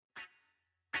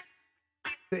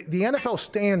The NFL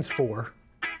stands for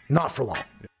not for long.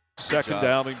 Second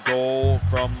down and goal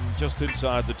from just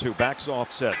inside the 2. Backs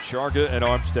offset. Sharga and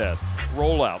Armstead.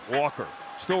 Rollout. Walker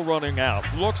still running out.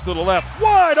 Looks to the left.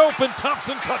 Wide open.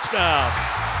 Thompson touchdown.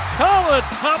 Colin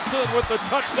Thompson with the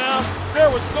touchdown.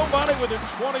 There was nobody within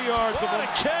 20 yards of him. What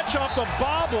a catch off the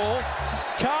bobble.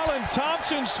 Colin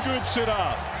Thompson scoops it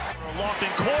up.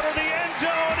 Lofting corner the end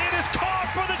zone. It is caught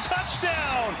for the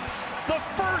touchdown. The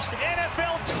first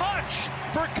NFL touch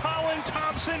for Colin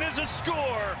Thompson is a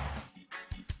score.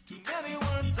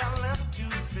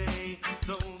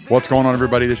 What's going on,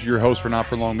 everybody? This is your host for Not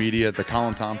For Long Media, The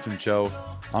Colin Thompson Show.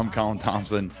 I'm Colin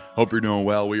Thompson. Hope you're doing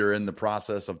well. We are in the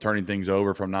process of turning things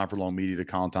over from Not For Long Media to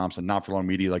Colin Thompson. Not For Long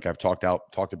Media, like I've talked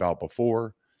about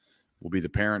before, will be the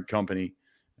parent company,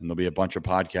 and there'll be a bunch of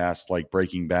podcasts like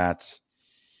Breaking Bats,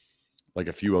 like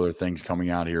a few other things coming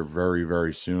out here very,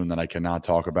 very soon that I cannot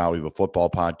talk about. We have a football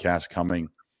podcast coming.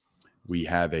 We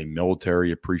have a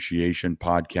military appreciation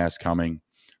podcast coming.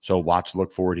 So lots to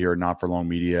look forward here at Not For Long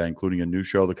Media, including a new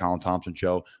show, The Colin Thompson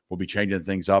Show. We'll be changing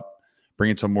things up,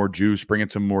 bringing some more juice, bringing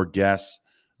some more guests,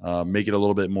 make it a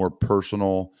little bit more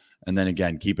personal. And then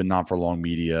again, keeping Not For Long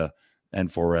Media and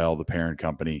 4L, the parent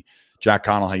company. Jack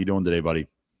Connell, how you doing today, buddy?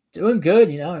 Doing good.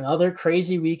 Another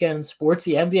crazy weekend in sports.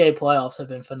 The NBA playoffs have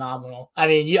been phenomenal. I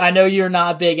mean, I know you're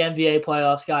not a big NBA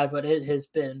playoffs guy, but it's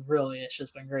just been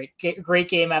great. Great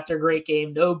game after great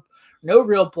game. No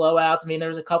real blowouts. I mean,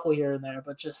 there's a couple here and there,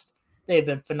 but just they've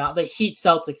been phenomenal. The Heat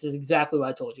Celtics is exactly what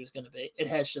I told you it was going to be. It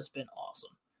has just been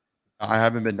awesome. I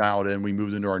haven't been dialed in. We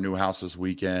moved into our new house this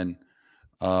weekend.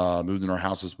 In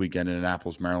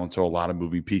Annapolis, Maryland. So a lot of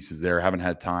moving pieces there. Haven't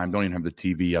had time. Don't even have the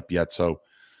TV up yet. So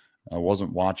I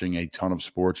wasn't watching a ton of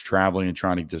sports, traveling and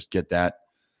trying to just get that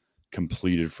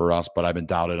completed for us. But I've been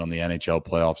dialed in on the NHL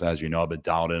playoffs. As you know, I've been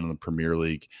dialed in on the Premier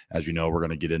League. As you know, we're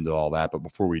going to get into all that. But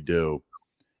before we do,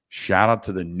 shout out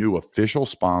to the new official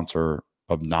sponsor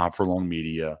of Not For Long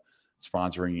Media,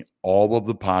 sponsoring all of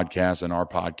the podcasts in our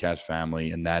podcast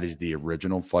family, and that is the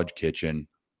Original Fudge Kitchen,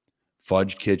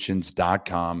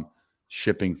 fudgekitchens.com,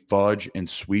 shipping fudge and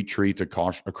sweet treats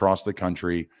across the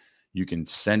country. You can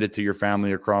send it to your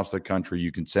family across the country.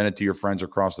 You can send it to your friends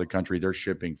across the country. They're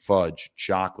shipping fudge,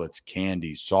 chocolates,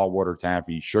 candy, saltwater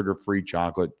taffy, sugar-free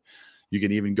chocolate. You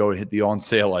can even go hit the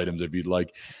on-sale items if you'd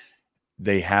like.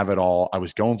 They have it all. I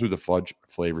was going through the fudge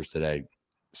flavors today.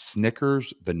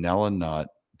 Snickers, vanilla nut,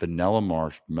 vanilla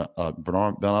marshmallow.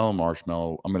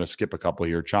 I'm going to skip a couple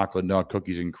here. Chocolate nut,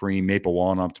 cookies and cream, maple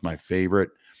walnut's my favorite.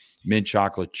 Mint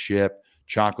chocolate chip,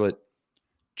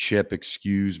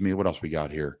 excuse me. What else we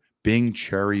got here? Bing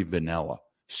cherry vanilla,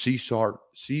 sea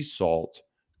salt,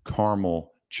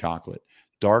 caramel chocolate,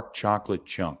 dark chocolate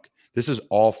chunk. This is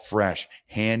all fresh,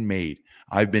 handmade.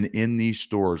 I've been in these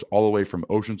stores all the way from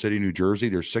Ocean City, New Jersey.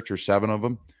 There's 6 or 7 of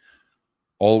them,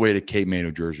 all the way to Cape May,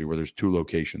 New Jersey, where there's 2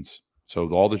 locations. So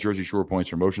all the Jersey Shore points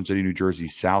from Ocean City, New Jersey,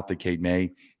 south to Cape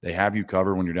May, they have you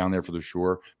covered when you're down there for the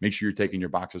shore. Make sure you're taking your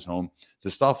boxes home. The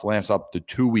stuff lasts up to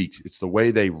 2 weeks. It's the way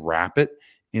they wrap it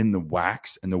in the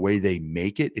wax and the way they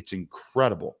make it. It's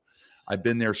incredible. I've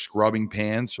been there scrubbing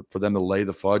pans for them to lay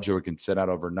the fudge so it can sit out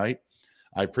overnight.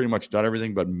 I've pretty much done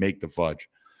everything but make the fudge.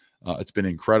 It's been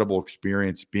an incredible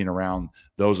experience being around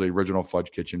those Original Fudge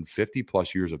Kitchen,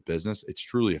 50-plus years of business. It's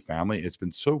truly a family. It's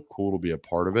been so cool to be a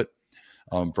part of it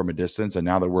from a distance. And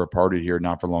now that we're a part of it here,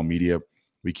 Not For Long Media,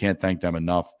 we can't thank them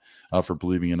enough for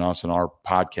believing in us and our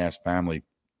podcast family.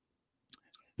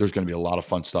 There's going to be a lot of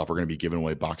fun stuff. We're going to be giving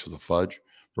away boxes of fudge.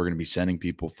 We're going to be sending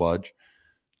people fudge.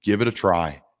 Give it a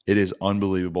try. It is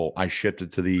unbelievable. I shipped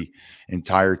it to the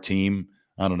entire team,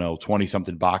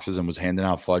 20-something boxes, and was handing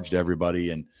out fudge to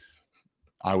everybody. And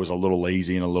I was a little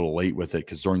lazy and a little late with it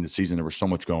because during the season there was so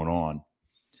much going on.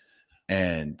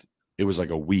 And it was like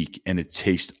a week, and it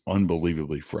tastes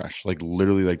unbelievably fresh. Like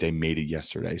literally like they made it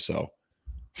yesterday. So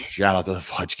shout out to the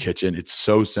Fudge Kitchen. It's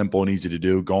so simple and easy to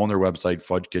do. Go on their website,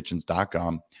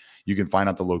 fudgekitchens.com. You can find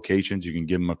out the locations. You can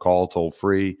give them a call toll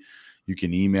free. You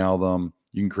can email them.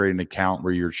 You can create an account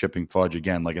where you're shipping fudge.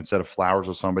 Again, like instead of flowers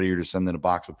to somebody, you're just sending a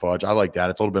box of fudge. I like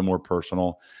that. It's a little bit more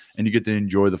personal, and you get to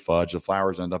enjoy the fudge. The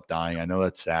flowers end up dying. I know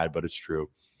that's sad, but it's true.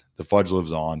 The fudge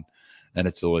lives on, and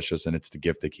it's delicious, and it's the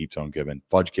gift that keeps on giving.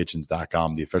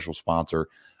 FudgeKitchens.com, the official sponsor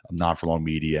of Not For Long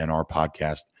Media and our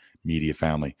podcast media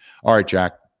family. All right,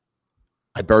 Jack,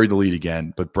 I buried the lead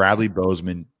again, but Bradley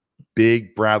Bozeman,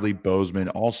 big Bradley Bozeman,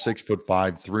 all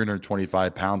 6'5",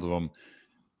 325 pounds of him,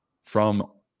 from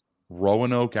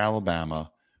Roanoke, Alabama,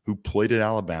 who played at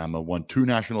Alabama, won 2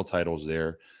 national titles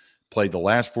there, played the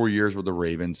last 4 years with the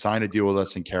Ravens, signed a deal with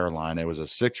us in Carolina. It was a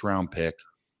 6th-round pick,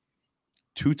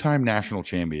 two-time national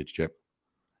champion,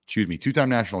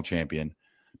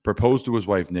 proposed to his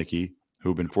wife, Nikki,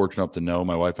 who've been fortunate enough to know.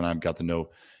 My wife and I got to know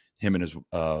him and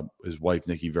his wife,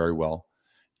 Nikki, very well.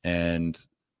 And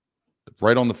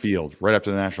right on the field, right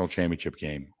after the national championship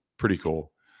game. Pretty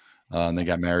cool. And they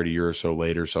got married a year or so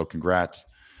later. So congrats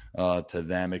to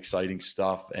them. Exciting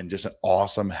stuff. And just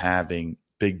awesome having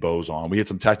Big Bo's on. We had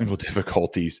some technical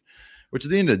difficulties, which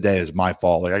at the end of the day is my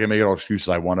fault. Like, I can make all excuses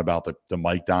I want about the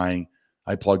mic dying.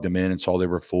 I plugged them in and saw they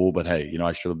were full, but hey,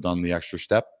 I should have done the extra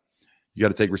step. You got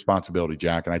to take responsibility,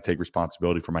 Jack, and I take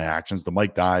responsibility for my actions. The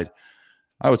mic died,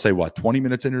 I would say, 20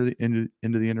 minutes into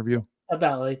the interview?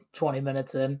 About like 20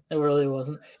 minutes in. It really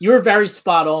wasn't. You were very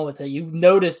spot on with it. You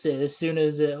noticed it as soon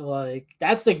as it,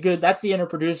 that's the inner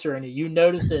producer in you. You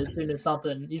noticed it as soon as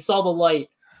you saw the light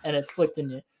and it flicked in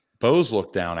you. Bose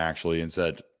looked down actually and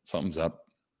said, something's up.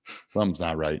 Something's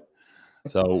not right.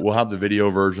 So we'll have the video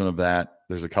version of that.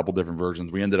 There's a couple different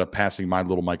versions. We ended up passing my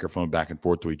little microphone back and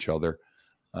forth to each other.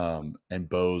 And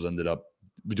Bose ended up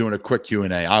doing a quick Q&A.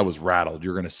 I was rattled.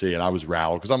 You're going to see it. I was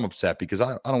rattled because I'm upset because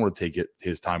I don't want to take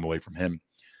his time away from him.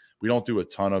 We don't do a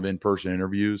ton of in-person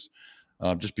interviews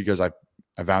just because I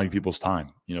value people's time,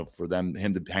 for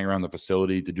him to hang around the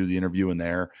facility, to do the interview in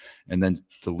there, and then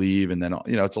to leave. And then,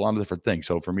 it's a lot of different things.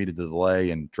 So for me to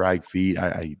delay and drag feet,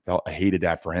 I hated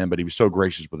that for him, but he was so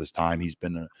gracious with his time. He's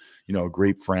been a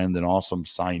great friend, an awesome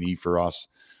signee for us,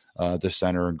 the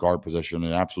center and guard position,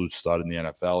 an absolute stud in the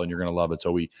NFL, and you're going to love it.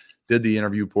 So we did the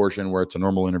interview portion where it's a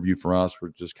normal interview for us. We're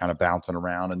just kind of bouncing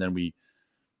around. And then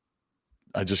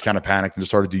I just kind of panicked and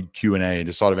just started doing Q&A and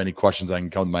just thought of any questions that can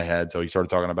come to my head. So he started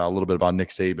talking about a little bit about Nick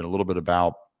Saban, a little bit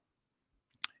about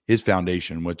his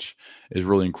foundation, which is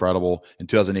really incredible. In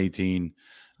 2018,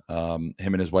 him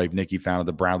and his wife, Nikki, founded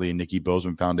the Bradley and Nikki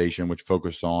Bozeman Foundation, which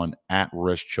focused on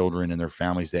at-risk children and their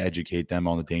families to educate them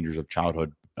on the dangers of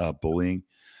childhood bullying.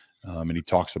 And he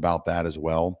talks about that as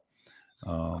well.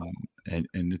 And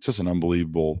it's just an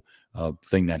unbelievable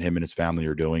thing that him and his family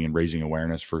are doing and raising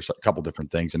awareness for a couple different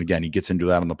things. And again, he gets into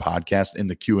that on the podcast in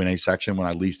the Q&A section when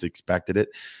I least expected it,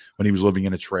 when he was living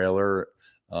in a trailer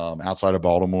outside of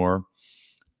Baltimore.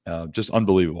 Just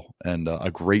unbelievable and a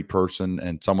great person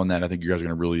and someone that I think you guys are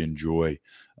going to really enjoy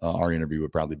our interview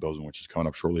with Bradley Bozeman, which is coming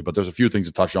up shortly. But there's a few things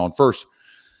to touch on. First,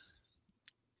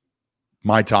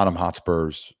 my Tottenham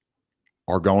Hotspurs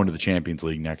are going to the Champions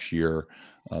League next year.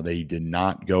 They did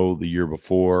not go the year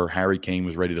before. Harry Kane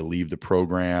was ready to leave the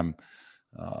program.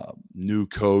 New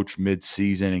coach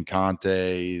mid-season in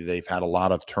Conte. They've had a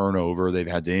lot of turnover. They've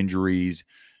had injuries,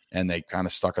 and they kind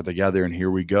of stuck it together, and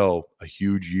here we go. A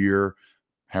huge year.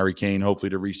 Harry Kane hopefully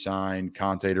to re-sign,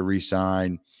 Conte to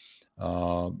re-sign.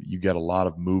 You get a lot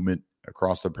of movement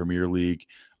across the Premier League.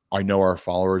 I know our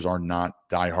followers are not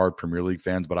diehard Premier League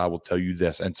fans, but I will tell you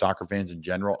this, and soccer fans in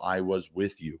general, I was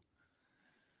with you.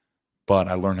 But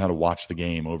I learned how to watch the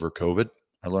game over COVID.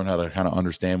 I learned how to kind of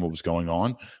understand what was going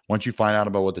on. Once you find out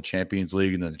about what the Champions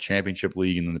League and then the Championship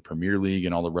League and then the Premier League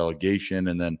and all the relegation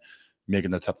and then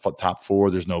making the top four,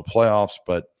 there's no playoffs,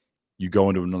 but you go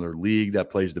into another league that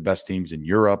plays the best teams in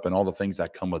Europe and all the things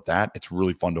that come with that. It's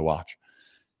really fun to watch.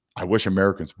 I wish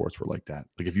American sports were like that.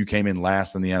 Like if you came in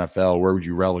last in the NFL, where would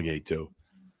you relegate to?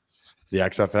 The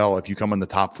XFL, if you come in the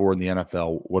top four in the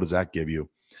NFL, what does that give you?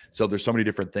 So there's so many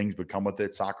different things that come with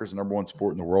it. Soccer's the number one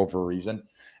sport in the world for a reason.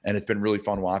 And it's been really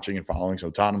fun watching and following. So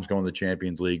Tottenham's going to the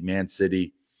Champions League. Man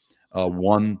City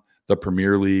won the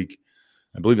Premier League.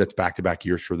 I believe that's back-to-back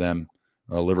years for them.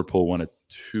 Liverpool won it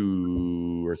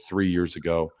 2 or 3 years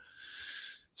ago.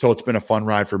 So it's been a fun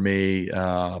ride for me.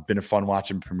 Been a fun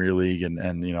watching Premier League. And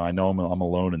I know I'm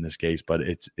alone in this case, but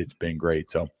it's been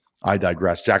great. So I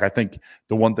digress. Jack, I think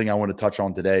the one thing I want to touch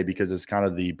on today, because it's kind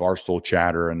of the Barstool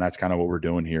chatter, and that's kind of what we're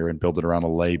doing here, and build it around a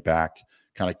laid-back,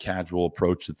 kind of casual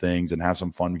approach to things and have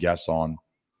some fun guests on.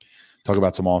 Talk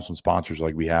about some awesome sponsors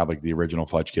like we have, like the Original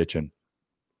Fudge Kitchen,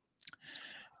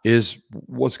 is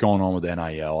what's going on with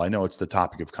NIL. I know it's the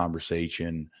topic of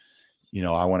conversation.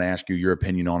 I want to ask you your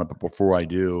opinion on it, but before I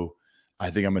do,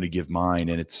 I think I'm going to give mine,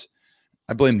 and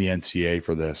I blame the NCAA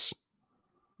for this,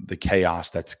 the chaos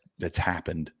that's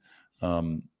happened.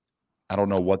 I don't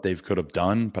know what they could have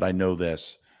done, but I know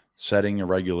this: setting the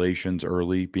regulations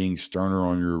early, being sterner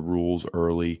on your rules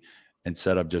early,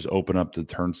 instead of just open up the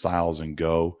turnstiles and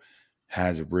go,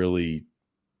 has really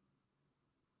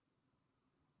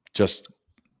just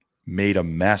made a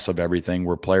mess of everything,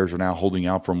 where players are now holding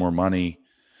out for more money,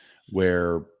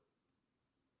 where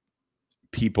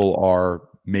people are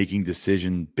making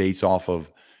decisions based off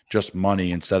of just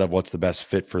money instead of what's the best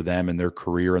fit for them and their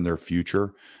career and their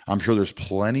future. I'm sure there's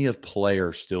plenty of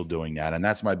players still doing that. And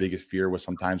that's my biggest fear with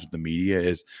sometimes with the media,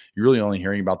 is you're really only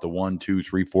hearing about the 1%, 2%,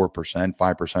 3%, 4%,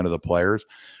 5% of the players.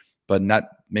 but that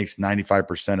makes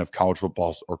 95% of college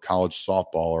football or college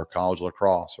softball or college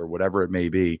lacrosse or whatever it may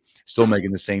be, still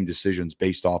making the same decisions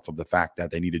based off of the fact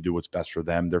that they need to do what's best for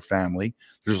them, their family.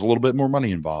 There's a little bit more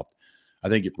money involved. I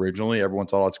think originally everyone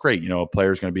thought, oh, it's great. A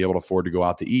player's going to be able to afford to go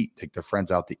out to eat, take their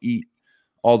friends out to eat,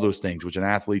 all those things, which an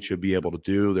athlete should be able to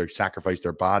do. They sacrifice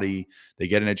their body. They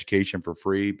get an education for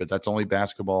free, but that's only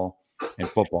basketball and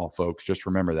football, folks. Just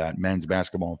remember that. Men's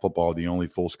basketball and football are the only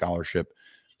full scholarship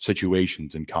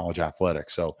situations in college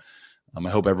athletics. So I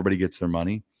hope everybody gets their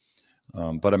money.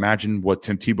 But imagine what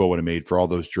Tim Tebow would have made for all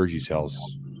those jersey sales.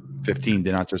 15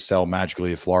 did not just sell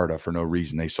magically at Florida for no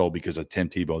reason. They sold because of Tim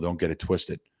Tebow. Don't get it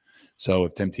twisted. So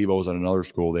if Tim Tebow was at another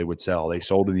school, they would sell. They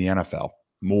sold in the NFL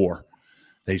more.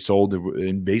 They sold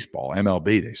in baseball,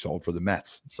 MLB. They sold for the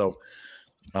Mets. So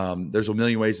there's a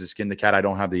million ways to skin the cat. I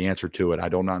don't have the answer to it. I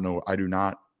do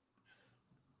not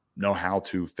know how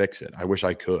to fix it. I wish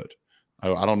I could.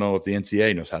 I don't know if the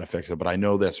NCAA knows how to fix it, but I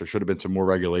know this. There should have been some more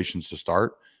regulations to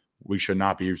start. We should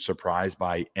not be surprised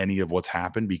by any of what's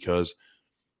happened because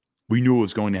we knew it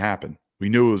was going to happen. We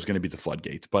knew it was going to be the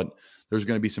floodgates, but there's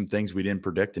going to be some things we didn't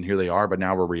predict, and here they are, but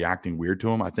now we're reacting weird to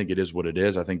them. I think it is what it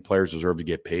is. I think players deserve to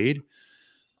get paid.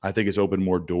 I think it's opened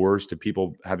more doors to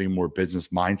people having more business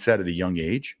mindset at a young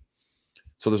age.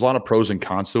 So there's a lot of pros and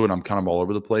cons to it. I'm kind of all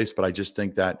over the place, but I just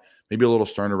think that maybe a little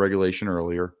sterner regulation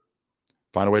earlier,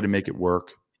 find a way to make it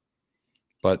work.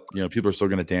 But, people are still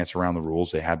going to dance around the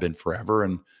rules. They have been forever,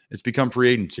 and it's become free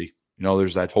agency.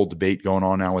 There's that whole debate going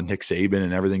on now with Nick Saban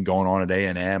and everything going on at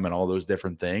A&M and all those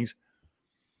different things.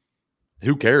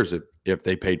 Who cares if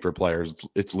they paid for players?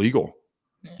 It's legal.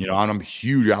 I'm a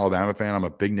huge Alabama fan. I'm a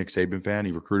big Nick Saban fan.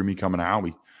 He recruited me coming out.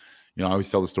 I always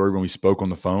tell the story when we spoke on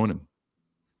the phone and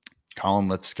Colin,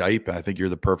 let's Skype. And I think you're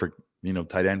the perfect,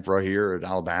 tight end for here at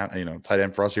Alabama, tight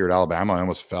end for us here at Alabama. I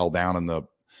almost fell down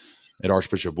at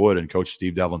Archbishop Wood in Coach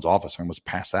Steve Devlin's office. I almost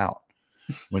passed out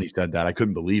when he said that. I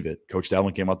couldn't believe it. Coach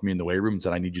Devlin came up to me in the weight room and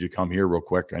said, I need you to come here real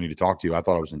quick. I need to talk to you. I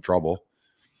thought I was in trouble.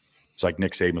 It's like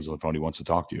Nick Saban's on the phone. He wants to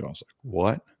talk to you. I was like,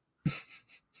 what?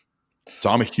 So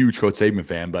I'm a huge Coach Saban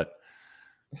fan, but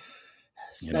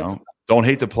don't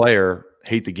hate the player,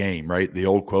 hate the game, right? The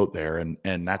old quote there.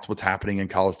 And that's what's happening in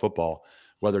college football.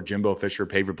 Whether Jimbo Fisher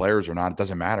paid for players or not, it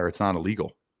doesn't matter. It's not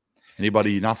illegal.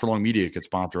 Anybody, not for long media, could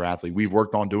sponsor an athlete. We've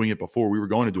worked on doing it before. We were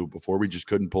going to do it before. We just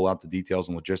couldn't pull out the details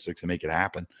and logistics and make it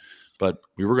happen. But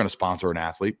we were going to sponsor an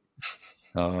athlete.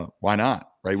 Why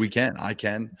not? Right? We can. I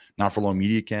can. Not for long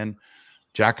media can.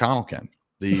 Jack Connell can.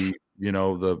 The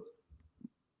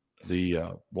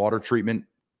water treatment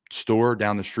store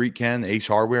down the street can. Ace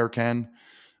Hardware can.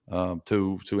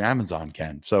 To Amazon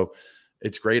can. So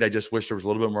it's great. I just wish there was a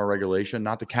little bit more regulation,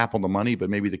 not the cap on the money, but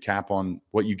maybe the cap on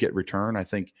what you get return. I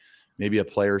think maybe a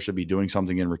player should be doing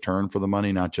something in return for the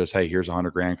money, not just, hey, here's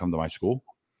 $100,000, come to my school.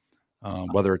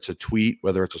 Whether it's a tweet,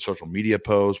 whether it's a social media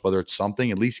post, whether it's something,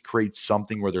 at least create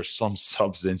something where there's some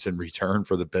substance in return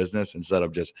for the business instead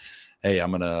of just, hey,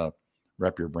 I'm going to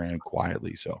rep your brand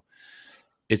quietly. So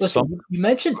it's you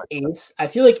mentioned Ace. I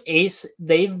feel like Ace,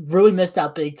 they've really missed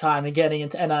out big time in getting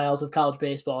into NILs of college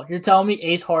baseball. You're telling me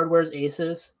Ace Hardware's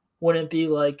Aces wouldn't be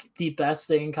like the best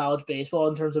thing in college baseball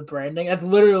in terms of branding? That's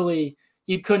literally,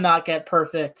 you could not get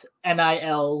perfect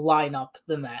NIL lineup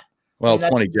than that. Well, it's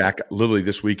funny, Jack. Literally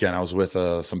this weekend, I was with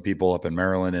some people up in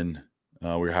Maryland, and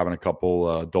we were having a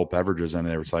couple adult beverages, and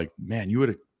they was like, "Man, you would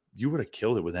have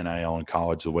killed it with NIL in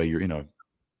college. The way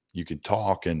you could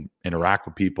talk and interact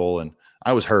with people." And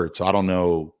I was hurt, so I don't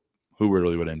know who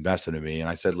really would have invested in me. And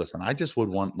I said, "Listen, I just would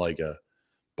want like a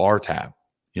bar tab,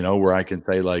 where I can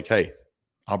say like, hey,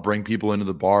 I'll bring people into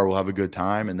the bar, we'll have a good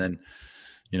time, and then,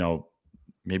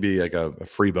 maybe like a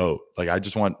free boat. Like I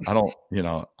don't."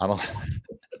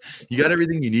 You got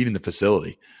everything you need in the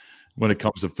facility when it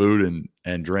comes to food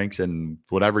and drinks and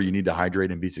whatever you need to hydrate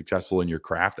and be successful in your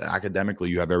craft. Academically,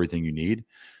 you have everything you need.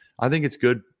 I think it's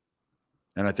good.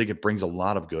 And I think it brings a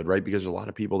lot of good, right? Because there's a lot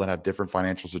of people that have different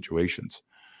financial situations.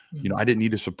 Mm-hmm. I didn't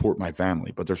need to support my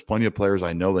family, but there's plenty of players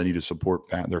I know that need to support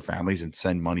their families and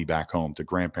send money back home to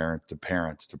grandparents, to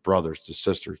parents, to brothers, to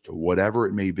sisters, to whatever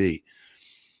it may be.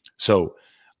 So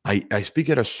I speak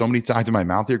it so many times in my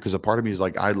mouth here because a part of me is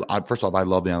like, first off, I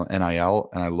love the NIL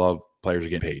and I love players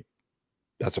getting paid.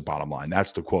 That's the bottom line.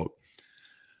 That's the quote.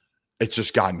 It's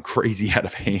just gotten crazy out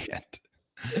of hand.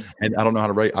 And I don't know how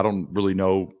to write. I don't really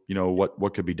know,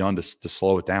 what could be done to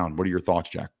slow it down. What are your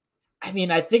thoughts, Jack? I mean,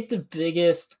 I think the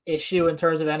biggest issue in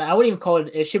terms of, and I wouldn't even call it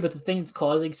an issue, but the thing that's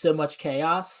causing so much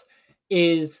chaos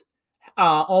is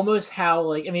almost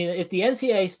how, if the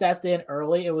NCAA stepped in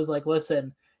early, it was like,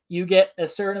 listen, you get a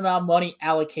certain amount of money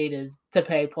allocated to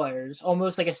pay players,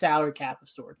 almost like a salary cap of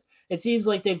sorts. It seems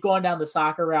like they've gone down the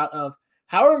soccer route of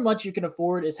however much you can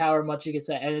afford is however much you can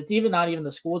say. And it's even not even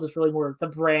the schools, it's really more the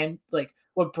brand, like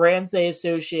what brands they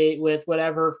associate with,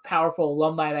 whatever powerful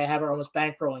alumni they have are almost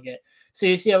bankrolling it. So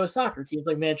you see how with soccer teams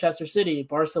like Manchester City,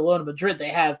 Barcelona, Madrid, they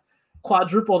have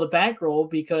quadruple the bankroll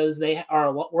because they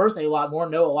are worth a lot more,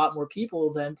 know a lot more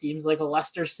people than teams like a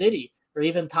Leicester City or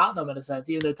even Tottenham in a sense,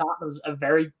 even though Tottenham's a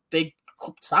very big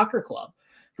soccer club.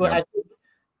 But I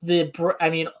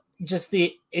think just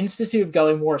the institute of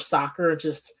going more soccer,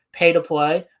 just pay to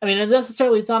play. I mean, and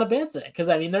necessarily it's not a bad thing because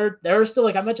I mean there are still,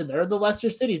 like I mentioned, there are the Leicester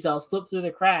Cities that'll slip through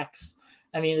the cracks.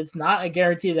 I mean, it's not a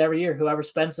guarantee that every year whoever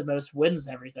spends the most wins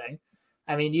everything.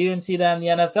 I mean, you didn't see that in the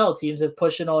NFL. Teams have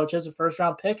pushed in all sorts of first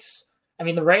round picks. I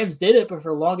mean, the Rams did it, but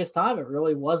for the longest time, it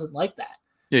really wasn't like that.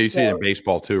 Yeah, you see it in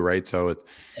baseball too, right? So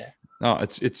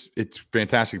it's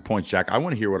fantastic points, Jack. I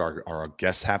want to hear what our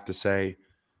guests have to say.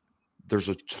 There's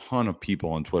a ton of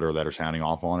people on Twitter that are sounding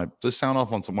off on it. Just sound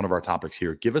off on one of our topics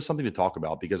here. Give us something to talk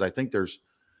about because I think there's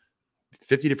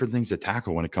 50 different things to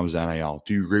tackle when it comes to NIL.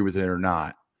 Do you agree with it or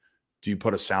not? Do you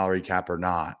put a salary cap or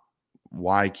not?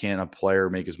 Why can't a player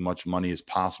make as much money as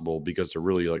possible because they're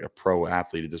really like a pro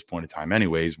athlete at this point in time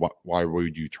anyways? Why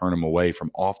would you turn them away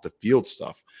from off the field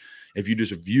stuff? If you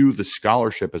just view the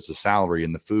scholarship as the salary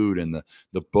and the food and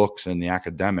the books and the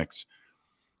academics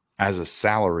as a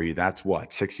salary, that's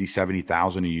what, 60,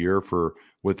 70,000 a year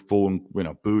with full,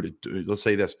 boot. Let's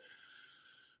say this.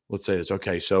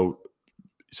 Okay. So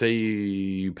say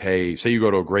you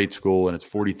go to a great school and it's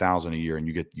 40,000 a year and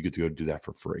you get to go do that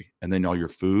for free. And then all your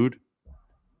food,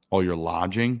 all your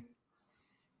lodging,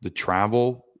 the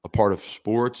travel, a part of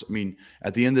sports. I mean,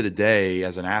 at the end of the day,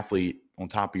 as an athlete on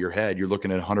top of your head, you're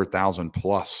looking at 100,000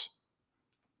 plus.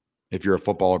 If you're a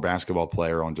football or basketball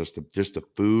player on just the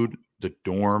food, the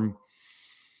dorm,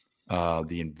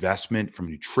 the investment from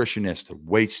nutritionists to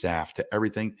wait staff to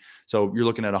everything. So you're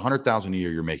looking at 100,000 a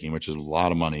year you're making, which is a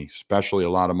lot of money, especially a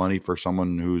lot of money for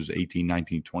someone who's 18,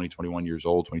 19, 20, 21 years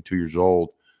old, 22 years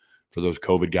old. For those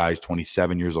COVID guys,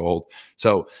 27 years old.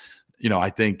 So, I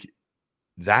think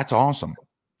that's awesome.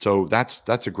 So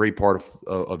that's a great part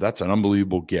of that's an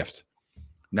unbelievable gift.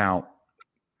 Now,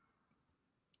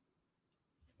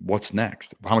 what's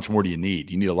next? How much more do you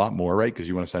need? You need a lot more, right? Because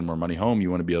you want to send more money home. You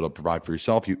want to be able to provide for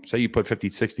yourself. You say you put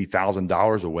 $50,000,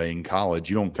 $60,000 away in college.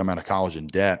 You don't come out of college in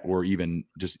debt or even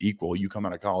just equal. You come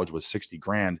out of college with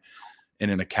 $60,000 in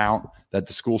an account that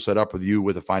the school set up with you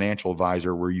with a financial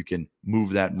advisor where you can move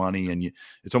that money. And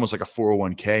it's almost like a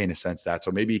 401k in a sense that.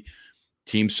 So maybe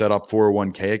teams set up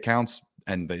 401k accounts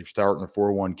and they start in a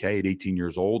 401k at 18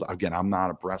 years old. Again, I'm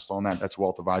not abreast on that. That's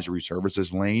Wealth Advisory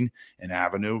Services lane and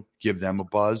avenue. Give them a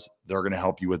buzz. They're going to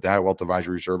help you with that,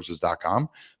 wealthadvisoryservices.com.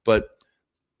 But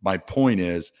my point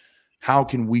is, how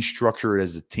can we structure it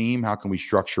as a team? How can we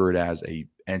structure it as a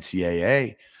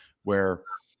NCAA where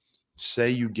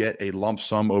say you get a lump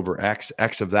sum over X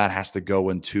of that has to go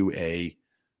into a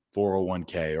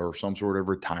 401k or some sort of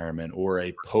retirement or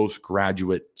a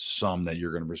postgraduate sum that you're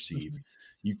going to receive.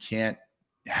 You can't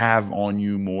have on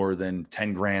you more than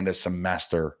 10 grand a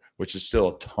semester, which is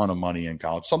still a ton of money in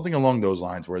college. Something along those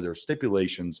lines where there are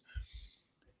stipulations.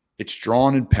 It's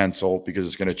drawn in pencil because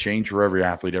it's going to change for every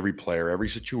athlete, every player, every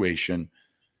situation.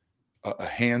 A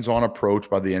hands-on approach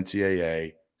by the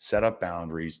NCAA, set up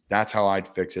boundaries. That's how I'd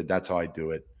fix it. That's how I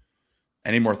do it.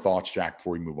 Any more thoughts, Jack,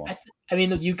 before we move on? I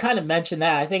mean, you kind of mentioned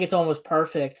that. I think it's almost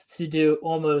perfect to do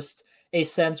almost a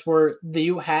sense where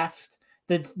you have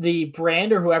the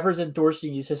brand or whoever's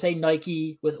endorsing you. So say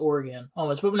Nike with Oregon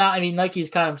almost, but now, I mean, Nike's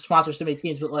kind of sponsors so many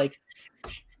teams, but like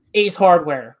Ace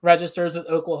Hardware registers with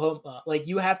Oklahoma. Like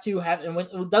you have to have, and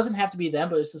it doesn't have to be them,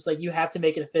 but it's just like, you have to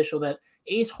make it official that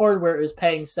Ace Hardware is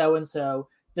paying so-and-so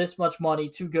this much money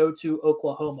to go to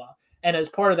Oklahoma. And as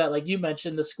part of that, like you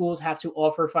mentioned, the schools have to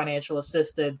offer financial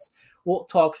assistance. We'll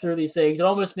talk through these things and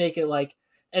almost make it like,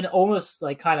 and almost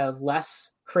like kind of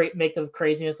less make the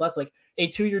craziness less, like a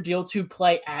 2-year deal to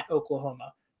play at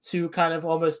Oklahoma to kind of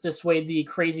almost dissuade the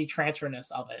crazy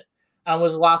transferness of it. And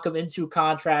was lock them into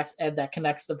contracts and that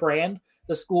connects the brand,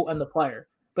 the school, and the player.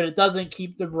 But it doesn't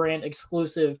keep the brand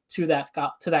exclusive to that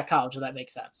college, if that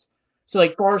makes sense. So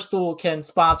like Barstool can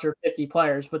sponsor 50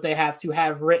 players, but they have to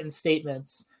have written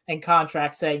statements and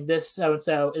contracts saying this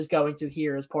so-and-so is going to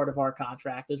here as part of our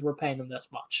contract as we're paying them this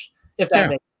much, if that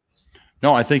makes sense.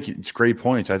 No, I think it's great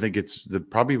points. I think it's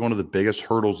probably one of the biggest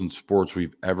hurdles in sports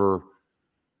we've ever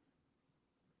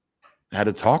had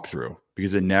to talk through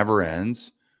because it never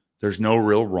ends. There's no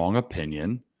real wrong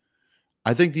opinion.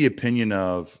 I think the opinion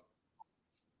of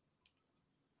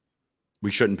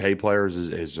we shouldn't pay players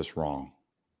is just wrong.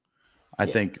 I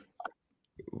think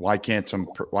why can't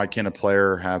a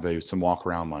player have some walk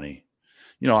around money?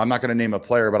 You know, I'm not going to name a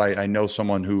player, but I know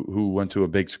someone who went to a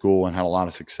big school and had a lot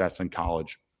of success in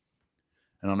college.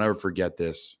 And I'll never forget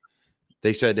this.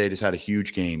 They said they just had a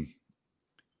huge game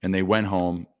and they went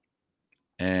home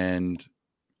and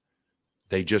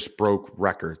they just broke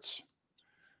records.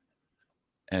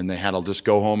 And they had to just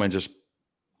go home and just,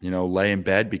 lay in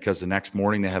bed because the next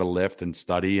morning they had to lift and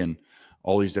study and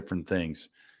all these different things.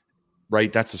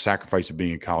 Right? That's the sacrifice of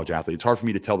being a college athlete. It's hard for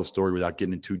me to tell the story without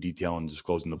getting into detail and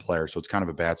disclosing the player. So it's kind of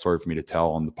a bad story for me to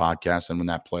tell on the podcast. And when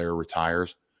that player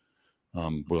retires,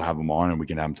 we'll have him on and we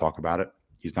can have him talk about it.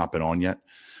 He's not been on yet.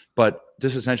 But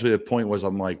this essentially the point was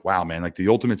I'm like, wow, man, like the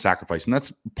ultimate sacrifice. And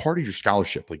that's part of your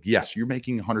scholarship. Like, yes, you're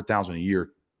making $100,000 a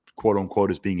year, quote unquote,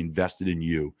 is being invested in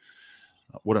you.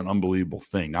 What an unbelievable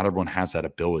thing. Not everyone has that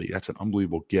ability. That's an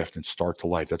unbelievable gift and start to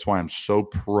life. That's why I'm so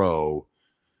pro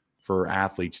for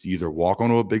athletes to either walk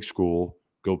onto a big school,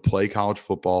 go play college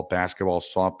football, basketball,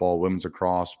 softball, women's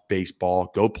lacrosse,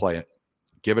 baseball, go play it,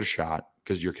 give it a shot,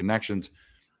 because your connections,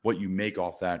 what you make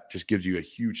off that just gives you a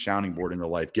huge sounding board in your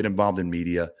life. Get involved in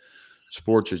media.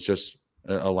 Sports is just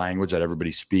a language that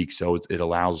everybody speaks. So it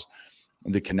allows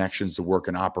the connections to work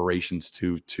in operations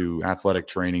to athletic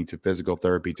training, to physical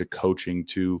therapy, to coaching,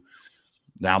 to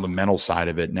now the mental side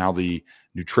of it, now the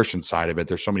nutrition side of it.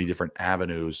 There's so many different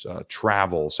avenues,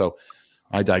 travel. So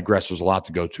I digress. There's a lot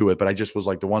to go to it, but I just was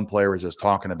like, the one player was just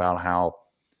talking about how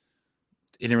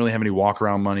they didn't really have any walk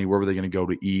around money. Where were they going to go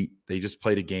to eat? They just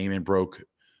played a game and broke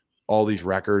all these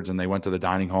records, and they went to the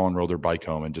dining hall and rode their bike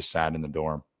home and just sat in the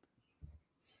dorm.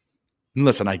 And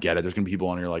listen, I get it. There's going to be people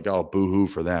on here like, oh, boo-hoo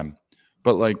for them.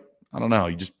 But like, I don't know.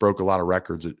 You just broke a lot of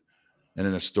records in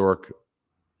an historic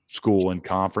school and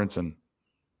conference, and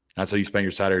that's how you spend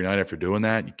your Saturday night after doing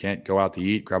that. You can't go out to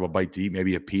eat, grab a bite to eat,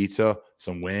 maybe a pizza,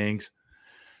 some wings.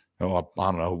 Oh,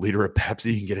 I don't know, a liter of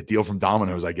Pepsi. You can get a deal from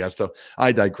Domino's, I guess. So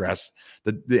I digress.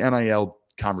 The NIL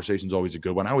conversation is always a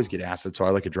good one. I always get asked it, so I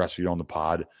like addressing it on the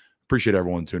pod. Appreciate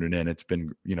everyone tuning in. It's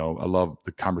been, I love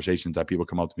the conversations that people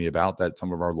come up to me about, that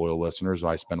some of our loyal listeners who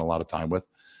I spend a lot of time with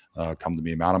come to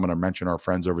me about. I'm going to mention our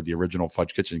friends over at the original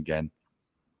Fudge Kitchen again.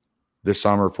 This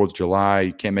summer, 4th of July,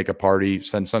 you can't make a party,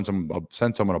 send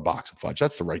someone a box of fudge.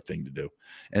 That's the right thing to do.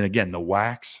 And again, the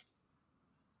wax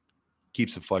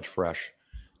keeps the fudge fresh,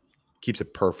 keeps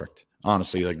it perfect.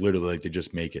 Honestly, like literally, like they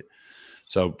just make it.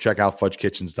 So check out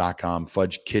fudgekitchens.com,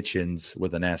 fudgekitchens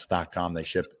with an S.com. They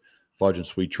ship fudge and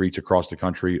sweet treats across the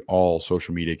country. All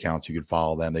social media accounts, you can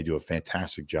follow them. They do a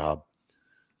fantastic job.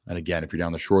 And again, if you're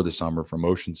down the shore this summer from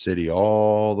Ocean City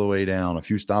all the way down, a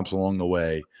few stops along the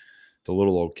way to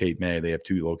little old Cape May, they have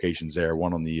 2 locations there,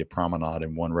 one on the Promenade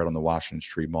and one right on the Washington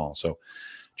Street Mall. So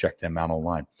check them out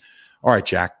online. All right,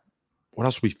 Jack, what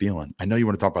else are we feeling? I know you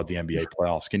want to talk about the NBA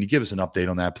playoffs. Can you give us an update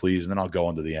on that, please? And then I'll go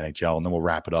into the NHL, and then we'll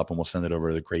wrap it up, and we'll send it over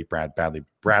to the great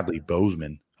Bradley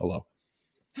Bozeman. Hello.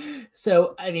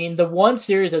 So, I mean, the one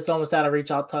series that's almost out of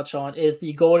reach I'll touch on is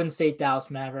the Golden State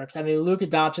Dallas Mavericks. I mean, Luka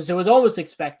Doncic, it was almost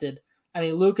expected. I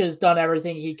mean, Luka's done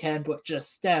everything he can, but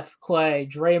just Steph, Clay,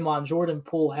 Draymond, Jordan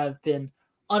Poole have been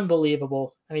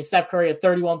unbelievable. I mean, Steph Curry had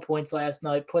 31 points last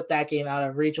night, put that game out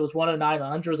of reach. It was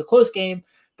 109-100. It was a close game,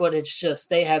 but it's just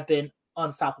they have been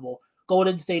unstoppable.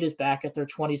 Golden State is back at their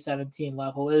 2017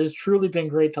 level. It has truly been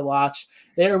great to watch.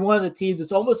 They're one of the teams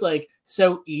it's almost like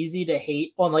so easy to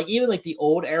hate on, like even like the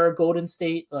old era Golden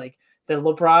State, like the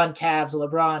LeBron Cavs, the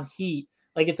LeBron Heat.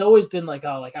 Like it's always been like,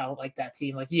 oh, like I don't like that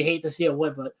team. Like you hate to see it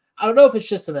win, but I don't know if it's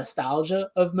just the nostalgia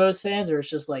of most fans or it's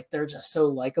just like they're just so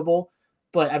likable.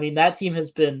 But I mean, that team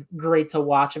has been great to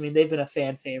watch. I mean, they've been a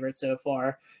fan favorite so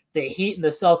far. The Heat and the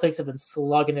Celtics have been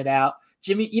slugging it out.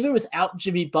 Even without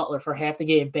Jimmy Butler for half the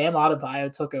game, Bam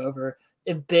Adebayo took over.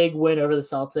 A big win over the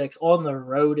Celtics on the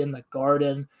road in the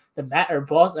Garden,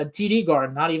 Boston, TD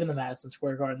Garden, not even the Madison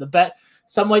Square Garden.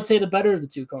 Some might say the better of the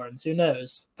 2 gardens. Who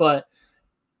knows? But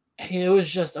it was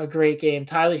just a great game.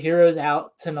 Tyler Hero's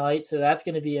out tonight, so that's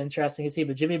going to be interesting to see.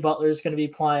 But Jimmy Butler is going to be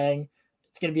playing.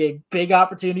 It's going to be a big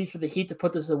opportunity for the Heat to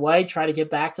put this away, try to get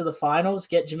back to the finals,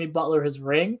 get Jimmy Butler his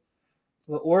ring,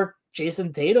 or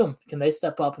Jason Tatum. Can they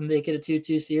step up and make it a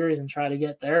 2-2 series and try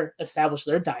to establish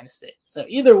their dynasty? So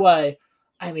either way,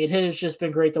 I mean, it has just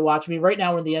been great to watch. I mean, right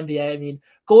now we're in the NBA. I mean,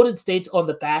 Golden State's on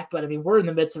the back, but I mean, we're in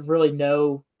the midst of really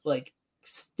no like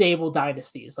stable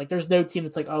dynasties. Like there's no team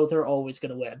that's like, oh, they're always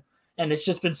going to win. And it's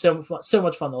just been so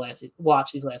much fun to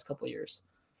watch these last couple of years.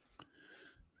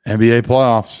 NBA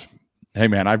playoffs. Hey,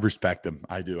 man, I respect them.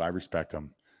 I do. I respect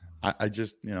them. I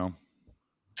just, I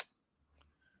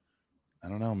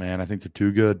don't know, man. I think they're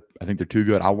too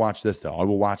good. I'll watch this, though. I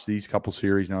will watch these couple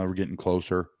series now that we're getting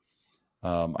closer.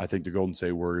 I think the Golden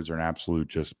State Warriors are an absolute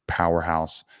just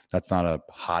powerhouse. That's not a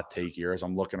hot take here. As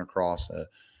I'm looking across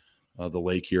the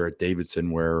lake here at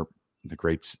Davidson, where the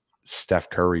great Steph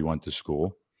Curry went to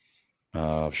school,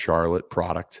 Charlotte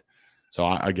product. So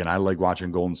I like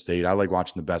watching Golden State. I like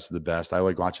watching the best of the best. I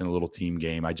like watching a little team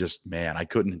game. I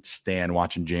couldn't stand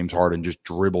watching James Harden just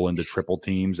dribble into triple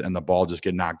teams and the ball just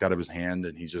get knocked out of his hand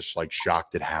and he's just like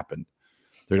shocked it happened.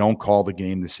 They don't call the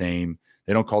game the same.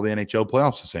 They don't call the NHL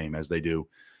playoffs the same as they do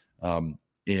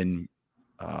in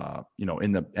the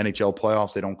NHL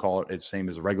playoffs. They don't call it the same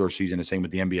as the regular season. The same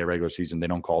with the NBA regular season. They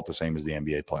don't call it the same as the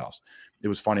NBA playoffs. It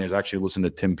was funny. I was actually listening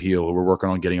to Tim Peel, who we're working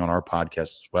on getting on our podcast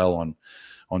as well on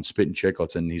Spit and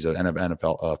Chicklets, and he's an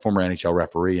NFL former NHL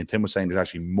referee. And Tim was saying there's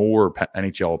actually more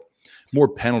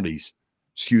penalties,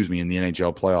 in the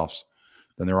NHL playoffs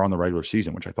than there are on the regular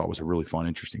season, which I thought was a really fun,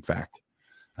 interesting fact.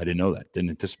 I didn't know that. Didn't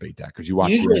anticipate that because you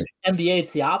watch usually NBA.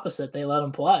 It's the opposite. They let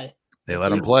him play. They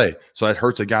let him play, so that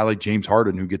hurts a guy like James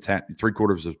Harden who gets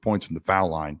 3/4 of his points from the foul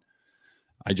line.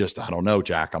 I don't know,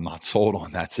 Jack. I'm not sold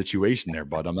on that situation there,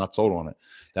 bud. I'm not sold on it.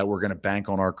 That we're going to bank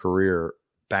on our career,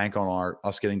 bank on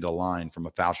us getting to the line from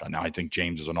a foul shot. Now, I think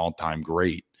James is an all-time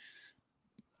great.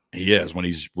 He is when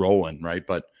he's rolling, right?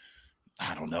 But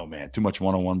I don't know, man. Too much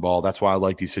one-on-one ball. That's why I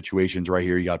like these situations right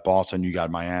here. You got Boston, you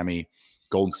got Miami.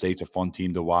 Golden State's a fun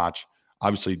team to watch.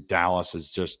 Obviously, Dallas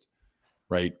is just,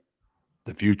 right,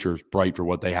 the future is bright for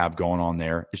what they have going on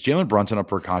there. Is Jalen Brunson up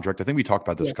for a contract? I think we talked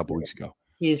about this a couple weeks ago.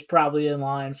 He's probably in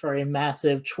line for a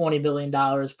massive $20 million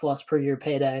plus per year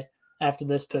payday after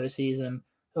this postseason.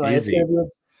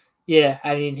 Yeah,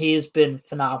 I mean, he's been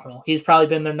phenomenal. He's probably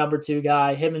been their number 2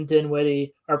 guy. Him and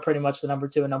Dinwiddie are pretty much the number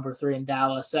 2 and number 3 in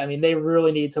Dallas. I mean, they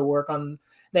really need to work on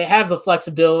 – they have the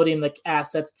flexibility and the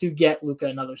assets to get Luka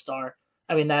another star.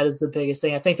 I mean, that is the biggest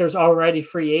thing. I think there's already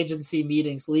free agency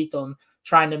meetings leaked on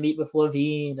trying to meet with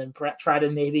Levine and try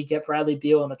to maybe get Bradley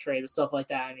Beal in a trade and stuff like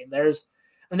that. I mean,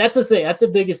 that's the thing. That's the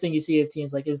biggest thing you see of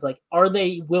teams is are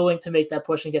they willing to make that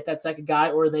push and get that second guy,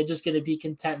 or are they just going to be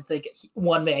content and think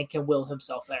one man can will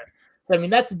himself there? So, I mean,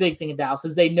 that's the big thing in Dallas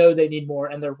is they know they need more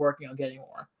and they're working on getting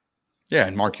more. Yeah,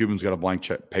 and Mark Cuban's got a blank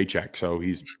paycheck, so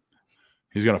he's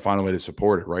going to find a way to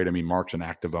support it, right? I mean, Mark's an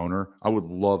active owner. I would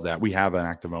love that. We have an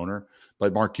active owner,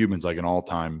 but Mark Cuban's like an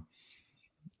all-time,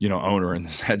 owner in the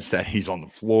sense that he's on the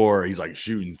floor. He's like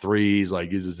shooting threes.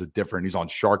 Like, he's on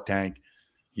Shark Tank.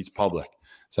 He's public.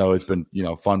 So it's been,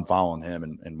 fun following him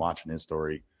and watching his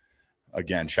story.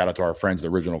 Again, shout out to our friends, the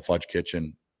Original Fudge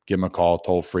Kitchen. Give them a call,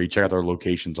 toll free. Check out their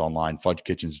locations online,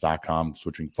 fudgekitchens.com,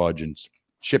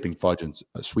 shipping fudge and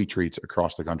sweet treats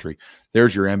across the country.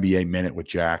 There's your NBA Minute with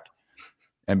Jack.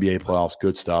 NBA playoffs,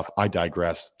 good stuff. I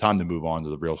digress. Time to move on to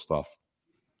the real stuff.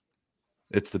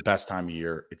 It's the best time of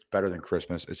year. It's better than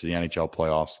Christmas. It's the NHL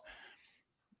playoffs.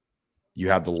 You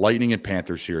have the Lightning and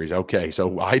Panthers series. Okay,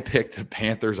 so I picked the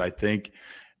Panthers. I think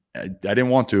I didn't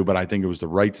want to, but I think it was the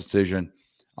right decision.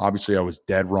 Obviously, I was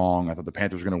dead wrong. I thought the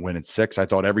Panthers were going to win in 6. I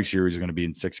thought every series was going to be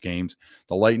in 6 games.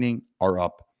 The Lightning are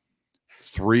up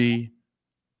 3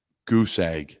 goose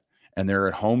egg, and they're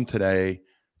at home today,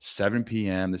 7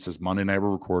 p.m. This is Monday night. We're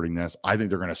recording this. I think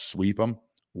they're going to sweep them.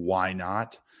 Why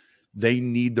not? They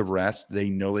need the rest. They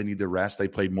know they need the rest. They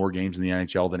played more games in the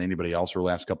NHL than anybody else for the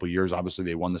last couple of years. Obviously,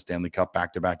 they won the Stanley Cup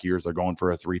back-to-back years. They're going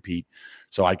for a three-peat.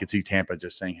 So I could see Tampa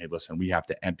just saying, hey, listen, we have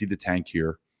to empty the tank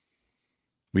here.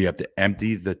 We have to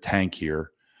empty the tank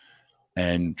here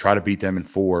and try to beat them in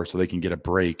 4 so they can get a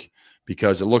break,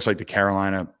 because it looks like the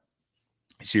Carolina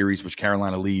series, which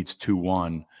Carolina leads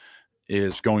 2-1,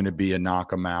 is going to be a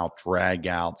knock 'em out, drag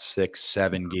out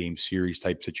 6-7 game series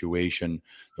type situation.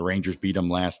 The Rangers beat them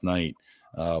last night,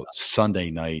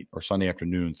 Sunday night or Sunday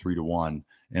afternoon, 3-1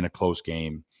 in a close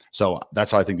game. So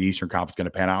that's how I think the Eastern Conference is going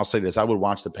to pan out. I'll say this. I would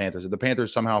watch the Panthers. If the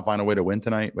Panthers somehow find a way to win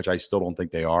tonight, which I still don't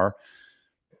think they are,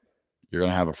 you're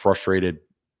going to have a frustrated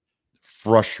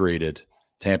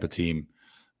Tampa team.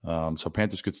 So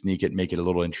Panthers could sneak it, make it a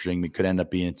little interesting. It could end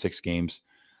up being in 6 games.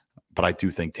 But I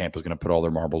do think Tampa's going to put all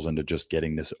their marbles into just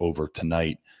getting this over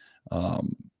tonight.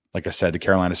 Like I said, the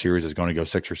Carolina series is going to go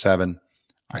 6 or 7.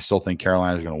 I still think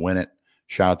Carolina is going to win it.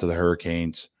 Shout out to the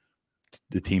Hurricanes,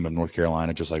 the team of North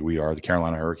Carolina, just like we are. The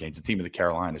Carolina Hurricanes, the team of the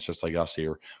Carolinas, just like us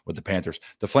here with the Panthers.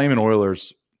 The Flaming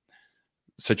Oilers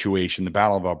situation, the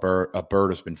Battle of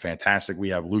Alberta has been fantastic. We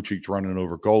have Lucic running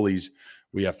over goalies.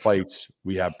 We have fights.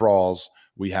 We have brawls.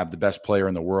 We have the best player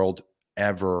in the world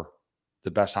ever,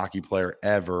 the best hockey player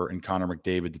ever in Connor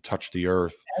McDavid to touch the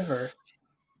earth. Ever.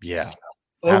 Yeah.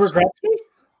 Over Gretzky?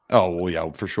 Oh, well, yeah,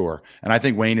 for sure. And I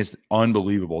think Wayne is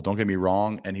unbelievable. Don't get me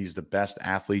wrong. And he's the best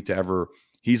athlete to ever.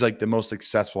 He's like the most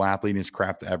successful athlete in his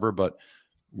craft ever. But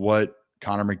what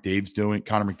Connor McDavid's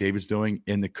doing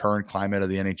in the current climate of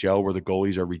the NHL, where the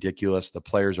goalies are ridiculous, the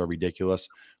players are ridiculous.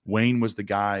 Wayne was the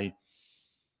guy.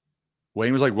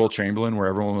 Wayne was like Will Chamberlain, where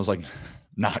everyone was like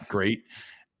not great,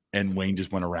 and Wayne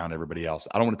just went around everybody else.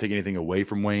 I don't want to take anything away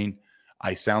from Wayne.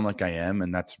 I sound like I am,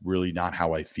 and that's really not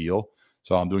how I feel.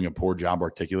 So I'm doing a poor job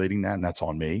articulating that, and that's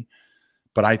on me.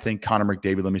 But I think Connor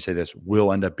McDavid, let me say this,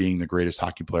 will end up being the greatest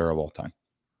hockey player of all time.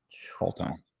 All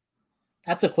time.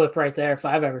 That's a clip right there if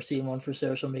I've ever seen one for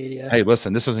social media. Hey,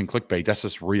 listen, this isn't clickbait. That's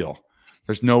just real.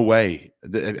 There's no way.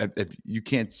 If you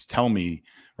can't tell me,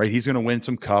 right, he's going to win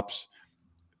some cups.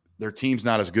 Their team's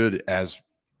not as good as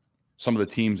some of the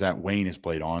teams that Wayne has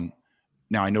played on.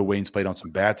 Now, I know Wayne's played on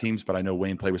some bad teams, but I know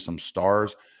Wayne played with some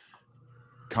stars.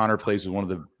 Connor plays with one of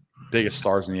the biggest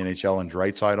stars in the NHL in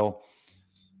Draisaitl.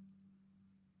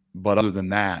 But other than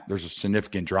that, there's a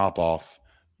significant drop-off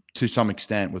to some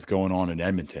extent with going on in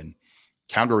Edmonton.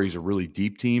 Calgary is a really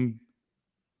deep team.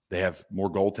 They have more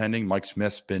goaltending. Mike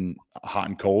Smith's been hot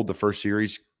and cold. The first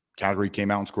series, Calgary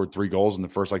came out and scored 3 goals in the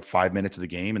first 5 minutes of the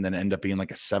game, and then ended up being a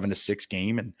 7-6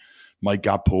 game, and Mike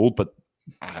got pulled. But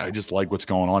I just like what's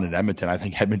going on in Edmonton. I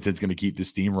think Edmonton's going to keep the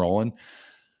steam rolling.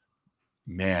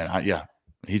 Man,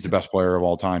 he's the best player of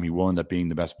all time. He will end up being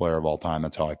the best player of all time.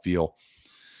 That's how I feel.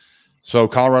 So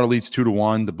Colorado leads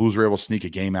 2-1. The Blues were able to sneak a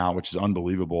game out, which is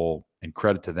unbelievable, and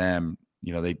credit to them.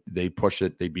 They pushed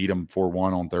it. They beat them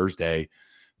 4-1 on Thursday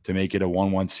to make it a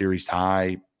 1-1 series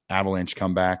tie. Avalanche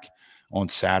come back on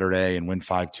Saturday and win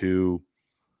 5-2.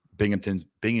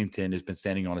 Binghamton has been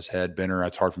standing on his head. Benner,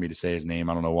 it's hard for me to say his name.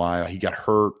 I don't know why. He got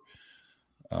hurt.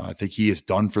 I think he is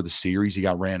done for the series. He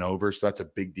got ran over, so that's a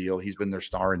big deal. He's been their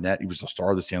star in net. He was the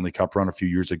star of the Stanley Cup run a few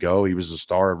years ago. He was the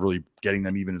star of really getting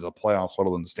them even into the playoffs, let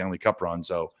alone the Stanley Cup run.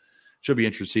 So should be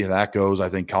interesting to see how that goes. I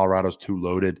think Colorado's too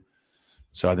loaded,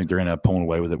 so I think they're going to pull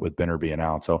away with it with Benner being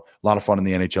out. So a lot of fun in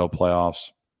the NHL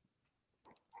playoffs.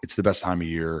 It's the best time of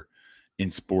year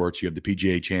in sports. You have the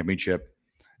PGA Championship.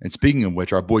 And speaking of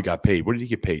which, our boy got paid. What did he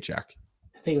get paid, Jack?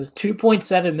 I think it was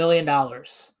 $2.7 million,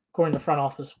 according to Front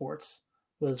Office Sports.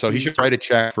 So he should write a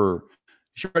check to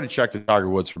Tiger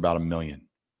Woods for about $1 million.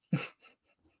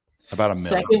 About $1 million.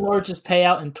 Second largest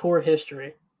payout in tour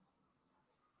history.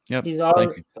 Yep. He's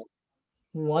already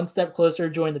one step closer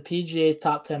to joining the PGA's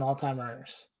top 10 all-time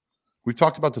earners. We've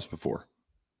talked about this before.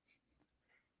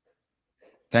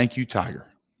 Thank you, Tiger.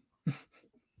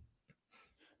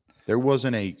 There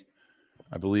wasn't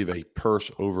I believe a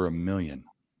purse over $1 million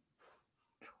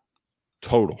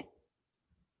total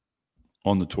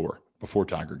on the tour before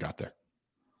Tiger got there.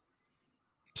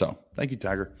 So thank you,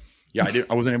 Tiger. Yeah,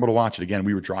 I wasn't able to watch it. Again,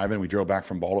 we were driving. We drove back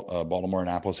from Baltimore,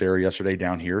 Annapolis area yesterday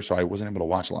down here, so I wasn't able to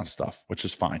watch a lot of stuff, which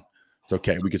is fine. It's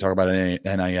okay. We could talk about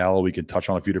NIL. We could touch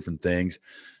on a few different things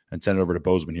and send it over to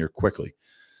Bozeman here quickly.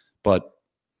 But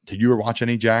did you ever watch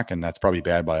any, Jack? And that's probably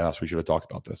bad by us. We should have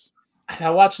talked about this. I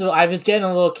was getting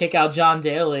a little kick out John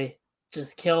Daly,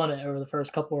 just killing it over the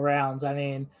first couple of rounds. I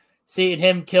mean, seeing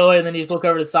him kill it, and then you look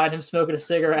over to the side, him smoking a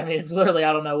cigarette. I mean, it's literally,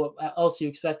 I don't know what else you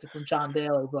expected from John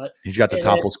Daly, but he's got the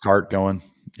topless cart going.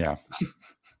 Yeah.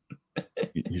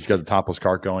 He's got the topless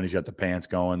cart going. He's got the pants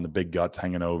going, the big guts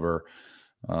hanging over.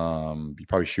 You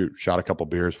probably shot a couple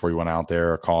beers before you went out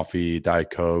there, a coffee, Diet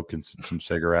Coke, and some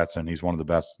cigarettes, and he's one of the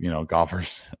best,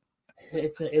 golfers.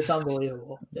 It's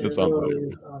unbelievable. It's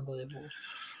unbelievable.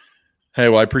 Hey,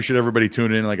 well, I appreciate everybody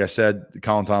tuning in. Like I said, the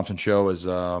Colin Thompson Show is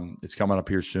it's coming up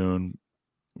here soon.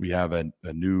 We have a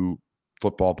new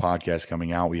football podcast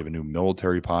coming out. We have a new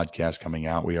military podcast coming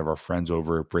out. We have our friends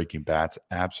over at Breaking Bats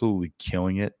absolutely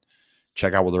killing it.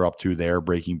 Check out what they're up to there,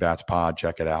 Breaking Bats Pod.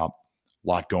 Check it out. A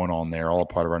lot going on there, all a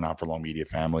part of our Not For Long Media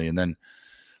family. And then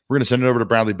we're going to send it over to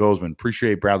Bradley Bozeman.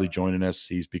 Appreciate Bradley joining us.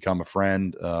 He's become a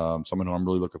friend, someone who I'm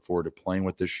really looking forward to playing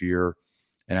with this year.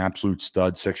 An absolute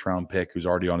stud 6th-round pick who's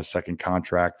already on a 2nd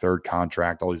contract, 3rd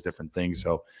contract, all these different things.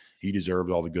 So he deserves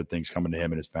all the good things coming to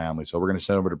him and his family. So we're going to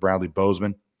send over to Bradley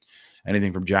Bozeman.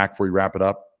 Anything from Jack before you wrap it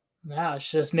up? No, it's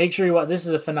just make sure you watch. This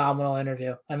is a phenomenal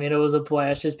interview. I mean, it was a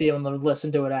blast just being able to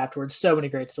listen to it afterwards. So many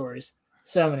great stories.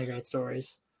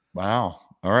 Wow.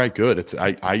 All right, good.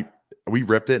 We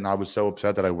ripped it, and I was so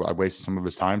upset that I wasted some of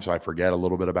his time, so I forget a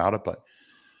little bit about it. But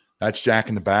that's Jack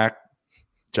in the back.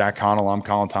 Jack Connell, I'm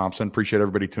Colin Thompson. Appreciate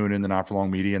everybody tuning in to Not For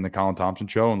Long Media and the Colin Thompson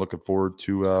Show, and looking forward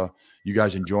to you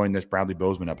guys enjoying this Bradley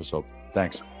Bozeman episode.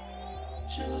 Thanks.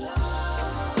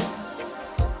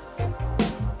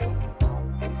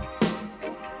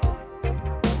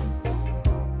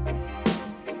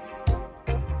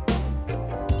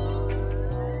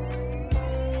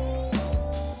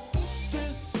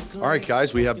 All right,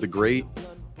 guys, we have the great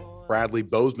Bradley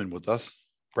Bozeman with us.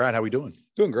 Brad, how we doing?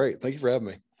 Doing great. Thank you for having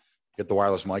me. Get the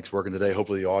wireless mics working today.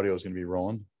 Hopefully the audio is going to be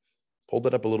rolling. Hold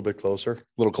that up a little bit closer. A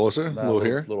little closer, a little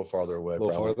here, a little farther away. a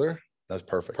little probably. farther. That's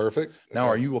perfect. Perfect. Now, Okay.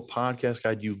 are you a podcast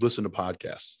guy? Do you listen to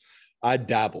podcasts? I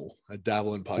dabble in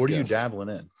podcasts. What are you dabbling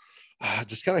in?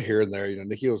 Just kind of here and there.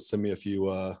 Nikki will send me a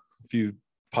few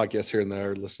podcasts here and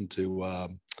there. Listen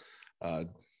to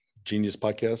Genius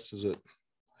Podcast. Is it?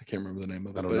 I can't remember the name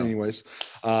of it. I don't But know. anyways,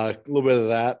 a little bit of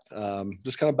that.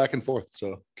 Just kind of back and forth.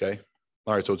 So Okay.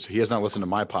 All right. So he has not listened to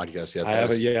my podcast yet. I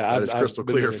haven't. Yeah, that is crystal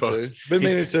been clear, meaning folks. to. Been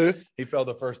meaning to. He failed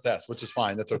the first test, which is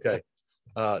fine. That's okay.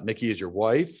 Nikki is your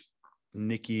wife.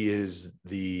 Nikki is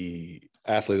the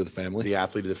Athlete of the family.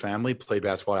 athlete of the family, played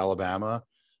basketball at Alabama.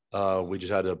 We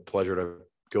just had the pleasure to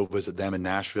go visit them in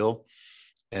Nashville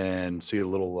and see a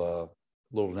little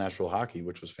Nashville hockey,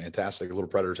 which was fantastic. A little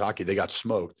Predators hockey. They got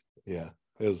smoked. Yeah,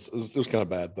 it was kind of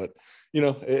bad, but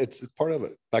it's part of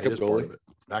it. Backup It is part goalie. of it.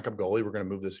 Backup goalie. We're going to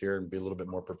move this here and be a little bit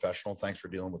more professional. Thanks for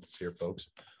dealing with this here, folks.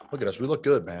 Look at us. We look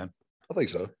good, man. I think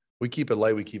so. We keep it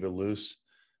light. We keep it loose.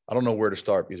 I don't know where to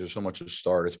start because there's so much to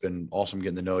start. It's been awesome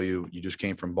getting to know you. You just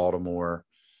came from Baltimore.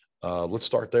 Let's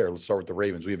start there. Let's start with the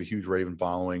Ravens. We have a huge Raven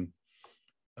following.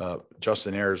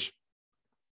 Justin Ayers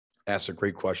asked a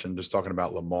great question, just talking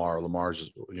about Lamar. Lamar's,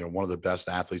 one of the best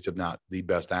athletes, if not the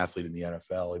best athlete in the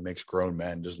NFL. He makes grown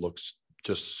men just look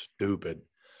just stupid.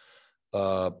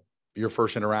 Your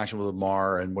first interaction with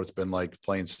Lamar and what it's been like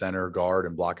playing center, guard,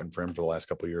 and blocking for him for the last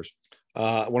couple of years.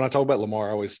 When I talk about Lamar,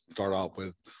 I always start off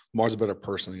with Lamar's a better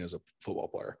person than he is a football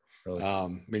player.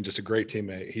 Really? Just a great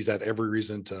teammate. He's had every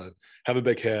reason to have a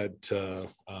big head, to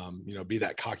be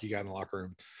that cocky guy in the locker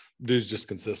room. Dude's just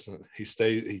consistent. He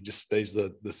just stays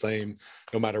the same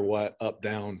no matter what, up,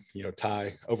 down,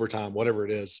 tie, overtime, whatever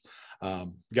it is.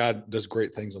 Guy does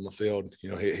great things on the field.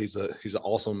 He's an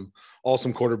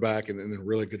awesome quarterback and a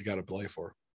really good guy to play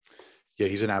for. Yeah,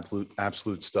 he's an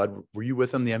absolute stud. Were you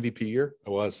with him the MVP year?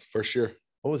 I was first year.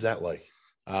 What was that like?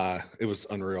 It was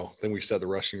unreal. Then we set the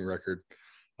rushing record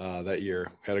that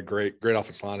year. Had a great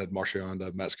offensive line. Had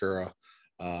Marchionda, Matt Skura,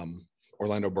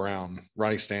 Orlando Brown,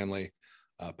 Ronnie Stanley,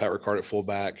 Pat Ricard at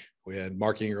fullback. We had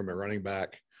Mark Ingram at running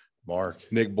back.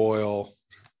 Nick Boyle,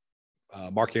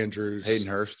 Mark Andrews, Hayden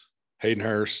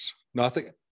Hurst. No, I'm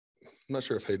not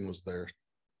sure if Hayden was there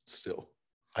still.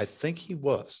 I think he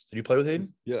was. Did you play with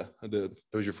Hayden? Yeah, I did.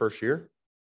 It was your first year?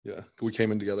 Yeah, we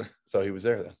came in together. So he was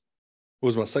there then. It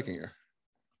was my second year.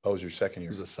 Oh, it was your second It year.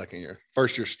 was the second year.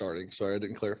 First year starting. Sorry, I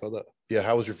didn't clarify that. Yeah.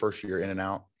 How was your first year in and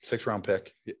out? 6th-round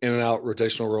pick. In and out,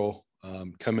 rotational role.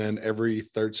 Come in every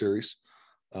third series.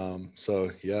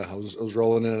 So yeah, I was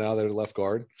rolling in and out there to left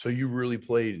guard. So you really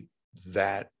played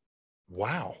that.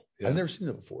 Wow. Yeah. I've never seen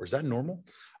that before. Is that normal?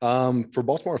 For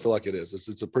Baltimore, I feel like it is.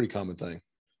 It's a pretty common thing.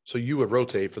 So you would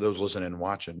rotate, for those listening and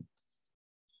watching.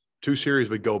 2 series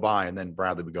would go by and then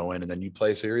Bradley would go in and then you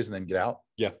play a series and then get out.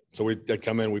 Yeah. So I'd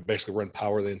come in, we basically run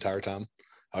power the entire time.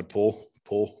 I'd pull,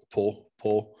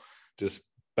 just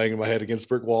banging my head against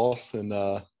brick walls and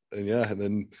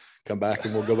then come back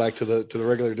and we'll go back to the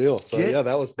regular deal. So Get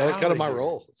that was kind of my outta here.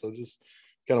 role. So just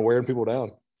kind of wearing people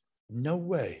down. No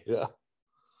way. Yeah.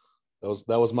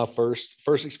 That was my first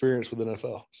experience with the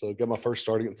NFL. So got my first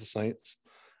start against the Saints.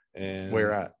 And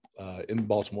Where at? In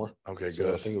Baltimore. Okay, So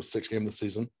good. I think it was 6 games this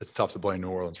season. It's tough to play in New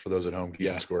Orleans for those at home.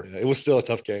 Keeping score. It was still a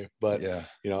tough game, but Yeah.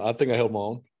 I think I held my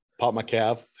own, popped my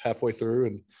calf halfway through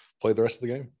and played the rest of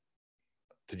the game.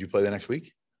 Did you play the next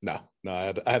week? No, I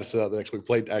had to sit out the next week.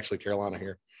 Played actually Carolina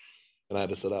here and I had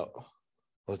to sit out.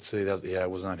 Let's see. I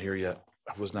was not here yet.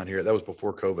 That was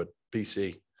before COVID.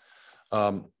 BC.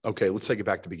 Okay, let's take it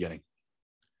back to the beginning.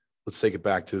 Let's take it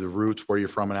back to the roots, where you're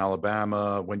from in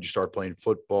Alabama. When did you start playing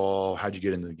football? How'd you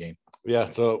get into the game? Yeah.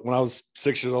 So when I was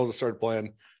 6 years old, I started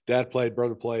playing. Dad played,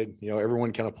 brother played,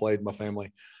 everyone kind of played in my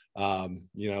family.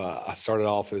 I started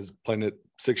off as playing at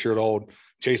 6-year-old,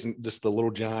 chasing just the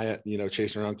little giant,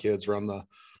 chasing around kids around the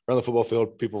football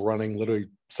field, people running, literally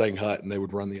saying hut, and they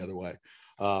would run the other way.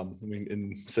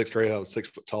 In 6th grade, I was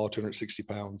 6 foot tall, 260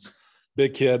 pounds,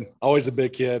 big kid, always a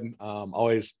big kid.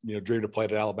 Always, dreamed to play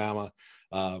at Alabama,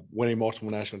 winning multiple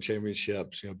national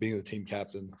championships, being the team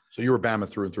captain. So you were Bama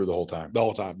through and through the whole time. The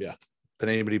whole time. Yeah. Been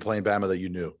anybody playing Bama that you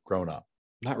knew growing up?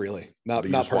 Not really. Not But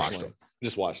you just watched personally. them.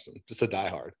 Just watched them. Just a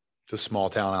diehard. Just small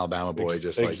town Alabama boy.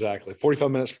 Exactly.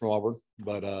 45 minutes from Auburn,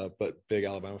 but big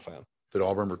Alabama fan. Did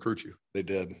Auburn recruit you? They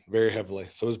did very heavily.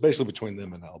 So it was basically between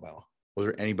them and Alabama. Was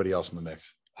there anybody else in the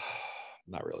mix?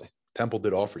 Not really. Temple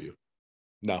did offer you.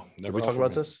 No, never. Did we talk offered about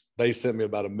me. this? They sent me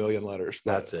about 1 million letters.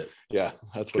 but That's it. Yeah,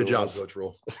 that's what Good it job, was. Coach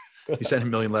Rule. You sent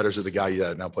 1 million letters to the guy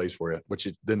that now plays for you, which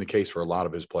has been the case for a lot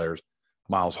of his players.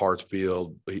 Miles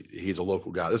Hartsfield, he's a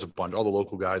local guy. There's a bunch, all the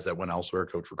local guys that went elsewhere,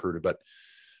 coach recruited. But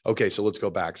Okay, so let's go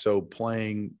back. So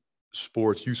playing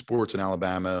sports, youth sports in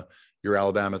Alabama, you're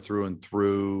Alabama through and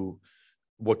through.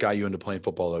 What got you into playing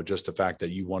football, though? Just the fact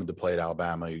that you wanted to play at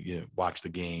Alabama, you know, watch the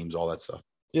games, all that stuff.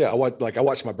 Yeah, I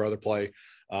watched my brother play.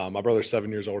 My brother's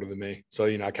 7 years older than me, so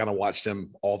I kind of watched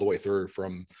him all the way through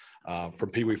from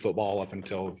Pee Wee football up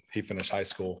until he finished high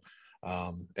school.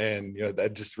 And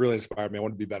that just really inspired me. I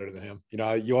wanted to be better than him.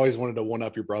 You always wanted to one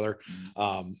up your brother.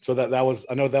 So that was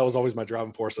always my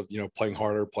driving force of playing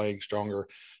harder, playing stronger.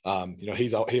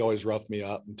 He always roughed me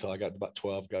up until I got to about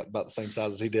 12, got about the same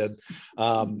size as he did.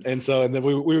 And then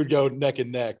we would go neck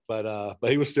and neck, but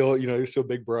he was still he was still a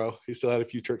big bro. He still had a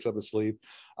few tricks up his sleeve.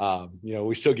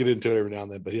 We still get into it every now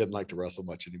and then, but he didn't like to wrestle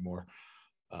much anymore.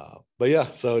 But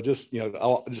yeah, so just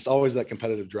always that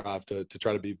competitive drive to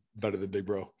try to be better than big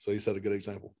bro. So he set a good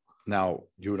example. Now,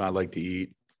 you and I like to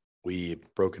eat. We've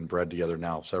broken bread together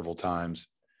now several times.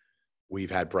 We've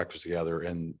had breakfast together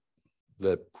in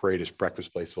the greatest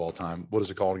breakfast place of all time. What is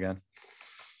it called again?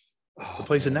 The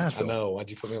place in Nashville. I know. Why'd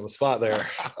you put me on the spot there?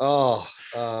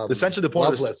 Essentially the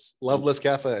point Loveless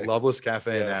Cafe. Loveless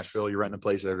Cafe in Yes. Nashville. You're renting a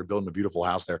place there. They're building a beautiful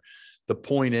house there. The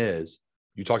point is,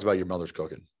 you talked about your mother's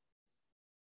cooking.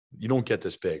 You don't get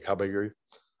this big. How big are you?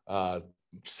 6'5",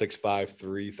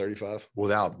 335.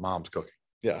 Without mom's cooking.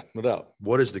 Yeah, no doubt.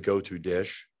 What is the go-to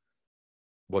dish?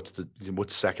 What's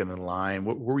second in line?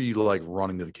 What were you like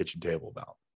running to the kitchen table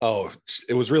about? Oh,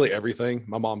 it was really everything.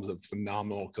 My mom's a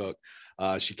phenomenal cook.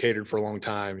 She catered for a long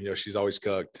time. She's always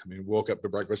cooked. I mean, woke up to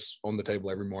breakfast on the table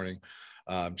every morning.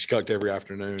 She cooked every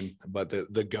afternoon, but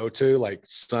the go-to, like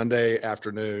Sunday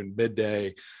afternoon,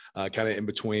 midday, kind of in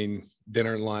between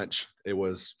dinner and lunch, it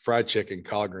was fried chicken,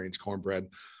 collard greens, cornbread,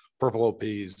 purple oat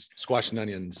peas, squash and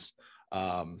onions. Did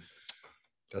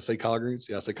I say collard greens?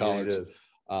 Yeah, I said collards.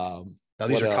 Yeah, now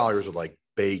these are collards with like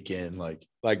bacon,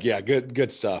 yeah,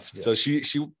 good stuff. Yeah. So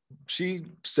she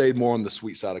stayed more on the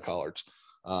sweet side of collards.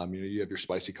 You have your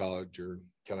spicy collards, your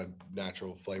kind of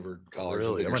natural flavored collards.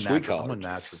 Really, I'm a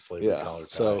natural flavored collard.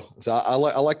 So I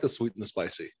like the sweet and the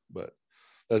spicy, but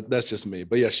that's just me.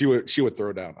 But yeah, she would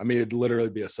throw down. I mean, it'd literally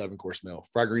be a 7-course meal.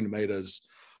 Fried green tomatoes.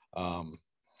 I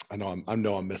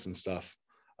know I'm missing stuff.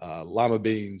 Lima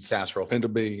beans, casserole, pinto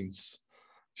beans.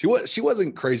 She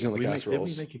wasn't crazy on the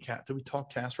casseroles. Did we talk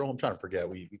casserole? I'm trying to forget.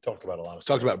 We talked about a lot of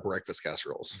stuff. Talked about breakfast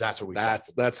casseroles. That's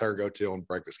her go-to on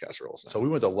breakfast casseroles. So we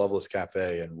went to Loveless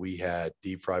Cafe and we had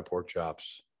deep fried pork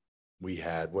chops. We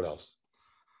had what else?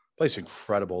 Place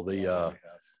incredible.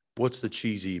 What's the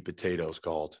cheesy potatoes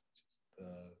called?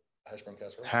 Hash brown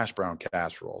casserole. Hash brown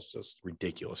casseroles, just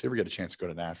ridiculous. If you ever get a chance to go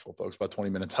to Nashville, folks, about 20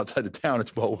 minutes outside the town,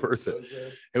 it's well worth it.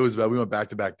 It was. We went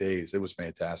back-to-back days. It was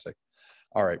fantastic.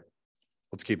 All right.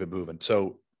 Let's keep it moving.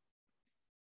 So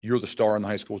you're the star in the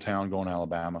high school town going to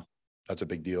Alabama. That's a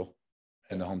big deal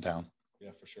in the hometown.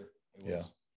 Yeah, for sure. Yeah.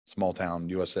 Small town,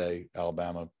 USA,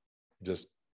 Alabama, just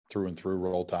through and through,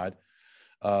 Roll Tide.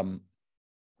 Go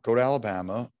to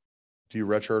Alabama. Do you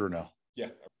redshirt or no? Yeah.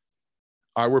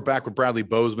 All right, we're back with Bradley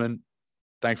Bozeman.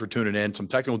 Thanks for tuning in. Some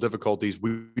technical difficulties.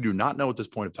 We do not know at this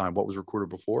point of time what was recorded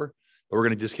before, but we're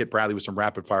going to just hit Bradley with some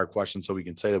rapid fire questions so we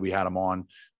can say that we had him on.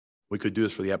 We could do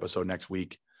this for the episode next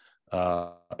week.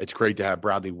 It's great to have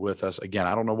Bradley with us. Again,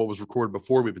 I don't know what was recorded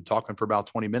before. We've been talking for about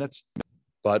 20 minutes.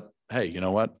 But, hey, you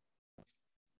know what?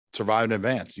 Survive in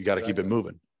advance. You got to keep it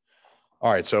moving.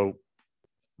 All right, so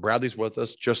Bradley's with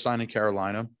us. Just signed in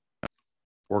Carolina.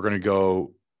 We're going to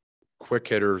go quick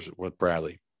hitters with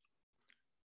Bradley.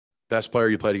 Best player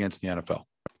you played against in the NFL?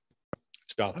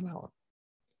 Jonathan Allen.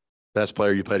 Best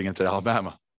player you played against at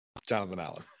Alabama? Jonathan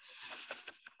Allen.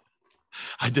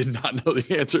 I did not know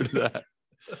the answer to that.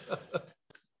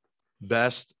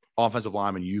 Best offensive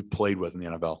lineman you've played with in the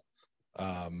NFL?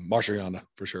 Marshall Yanda,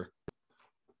 for sure.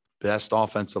 Best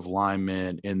offensive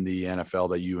lineman in the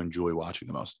NFL that you enjoy watching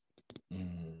the most?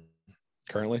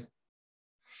 Currently?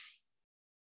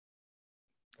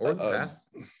 Or the past?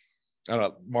 I don't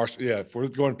know. Marshall, yeah, if we're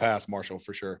going past Marshall,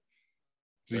 for sure.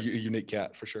 He's a unique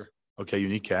cat, for sure. Okay,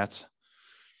 unique cats.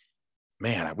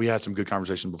 Man, we had some good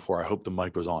conversation before. I hope the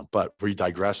mic was on, but we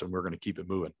digress and we're going to keep it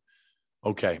moving.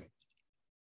 Okay.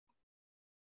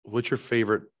 What's your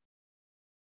favorite?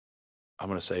 I'm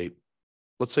going to say,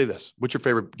 let's say this. What's your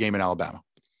favorite game in Alabama?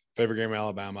 Favorite game in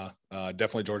Alabama?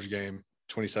 Definitely Georgia game,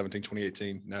 2017,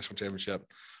 2018, national championship,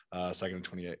 2nd and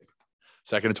 28.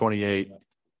 2nd and 28.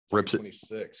 Rips it.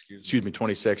 26, excuse me,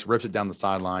 26. Rips it down the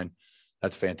sideline.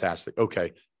 That's fantastic.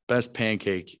 Okay. Best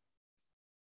pancake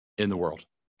in the world?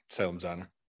 Salem's Diner.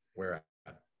 Where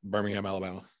at? Birmingham,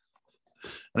 Alabama.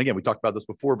 And again, we talked about this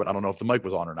before, but I don't know if the mic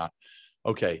was on or not.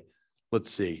 Okay,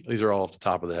 let's see. These are all off the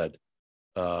top of the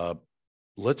head.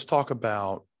 Let's talk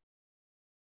about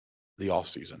the off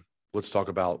season. Let's talk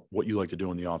about what you like to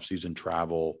do in the off season,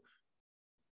 travel,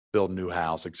 build a new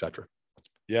house, etc.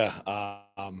 Yeah.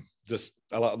 Just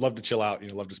I love to chill out,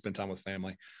 love to spend time with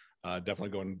family. Definitely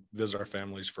go and visit our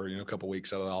families for, a couple of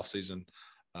weeks out of the off season.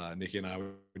 Nikki and I,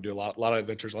 we do a lot of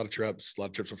adventures, a lot of trips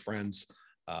with friends,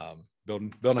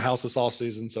 building a house this all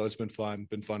season. So it's been fun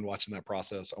watching that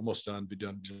process. Almost done, be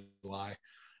done in July.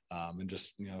 And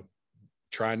just,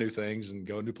 try new things and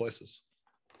go new places.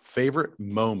 Favorite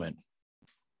moment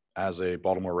as a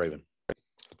Baltimore Raven?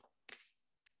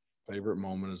 Favorite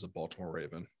moment as a Baltimore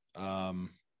Raven.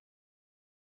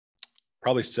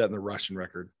 Probably setting the rushing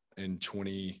record in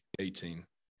 2018.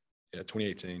 Yeah,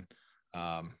 2018.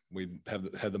 We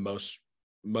had the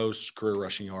most career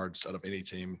rushing yards out of any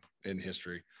team in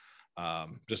history.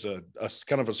 Just a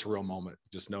kind of a surreal moment,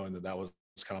 just knowing that was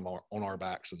kind of on our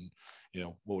backs and,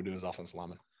 what we do as offensive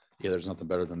linemen. Yeah, there's nothing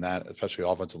better than that, especially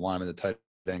offensive linemen, the tight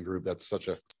end group. That's such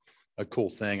a cool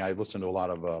thing. I listened to a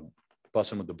lot of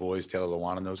Bussing with the Boys, Taylor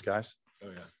Lewan and those guys. Oh,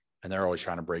 yeah. And they're always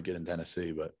trying to break it in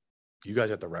Tennessee, but you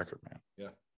guys got the record, man. Yeah.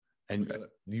 And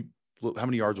how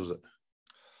many yards was it?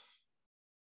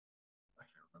 I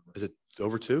can't remember. Is it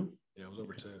over 2? Yeah, it was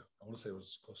over 2. I want to say it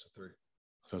was close to 3. I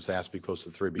was going to say it has to be close to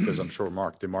 3 because I'm sure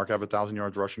did Mark have 1,000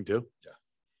 yards rushing too? Yeah.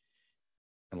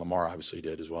 And Lamar obviously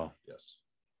did as well. Yes.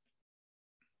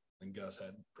 And Gus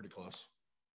had pretty close.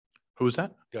 Who was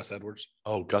that? Gus Edwards.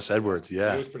 Oh, Gus Edwards.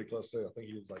 Yeah. He was pretty close too. I think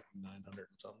he was like 900 and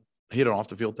something. He had an off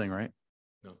the field thing, right?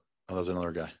 No. Oh, that was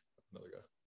another guy. Another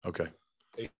guy. Okay.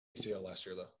 ACL last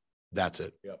year though. That's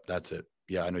it. Yep. That's it.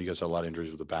 Yeah, I know you guys had a lot of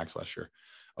injuries with the backs last year.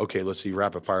 Okay, let's see.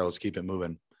 Rapid fire. Let's keep it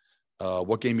moving.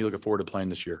 What game are you looking forward to playing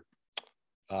this year?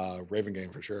 Raven game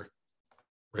for sure.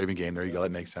 Raven game. There you go.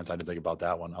 That makes sense. I didn't think about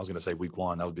that one. I was going to say week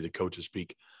 1. That would be the coach's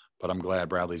speak, but I'm glad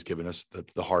Bradley's giving us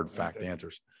the hard fact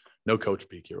answers. No coach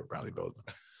speak here with Bradley Bozeman.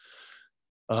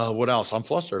 What else? I'm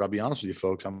flustered. I'll be honest with you,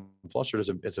 folks. I'm flustered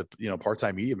as a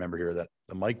part-time media member here that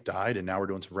the mic died and now we're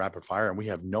doing some rapid fire and we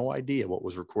have no idea what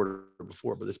was recorded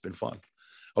before, but it's been fun.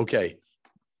 Okay.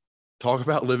 Talk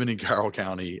about living in Carroll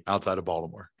County outside of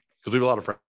Baltimore, because we have a lot of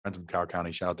friends from Carroll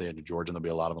County. Shout out to George, and there'll be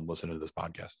a lot of them listening to this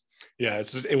podcast. Yeah,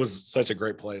 it was such a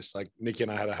great place. Like Nikki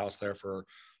and I had a house there for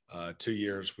 2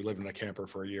 years. We lived in a camper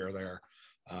for a year there.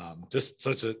 Just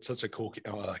such a cool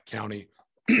county.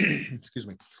 Excuse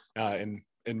me.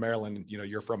 In Maryland,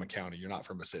 you're from a county, you're not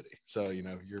from a city. So,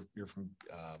 you're from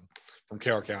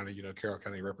Carroll County. Carroll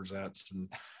County represents, and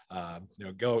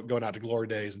going out to Glory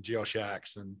Days and Geo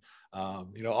Shacks and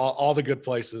all the good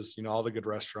places, all the good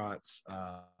restaurants,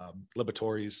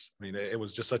 Liberatories. I mean, it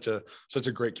was just such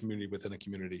a great community within a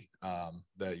community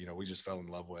that we just fell in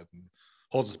love with and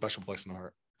holds a special place in the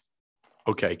heart.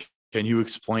 Okay, can you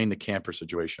explain the camper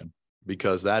situation?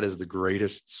 Because that is the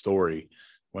greatest story,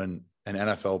 when an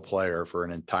NFL player for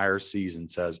an entire season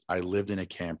says, I lived in a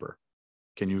camper.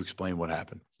 Can you explain what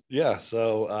happened? Yeah.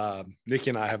 So Nikki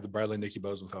and I have the Bradley and Nikki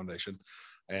Bozeman Foundation,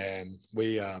 and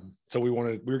we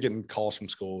were getting calls from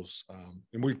schools,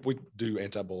 and we do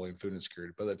anti-bullying, food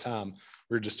insecurity, but at the time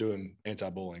we were just doing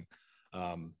anti-bullying.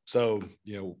 So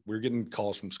we were getting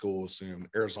calls from schools in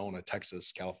Arizona,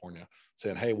 Texas, California,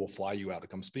 saying, hey, we'll fly you out to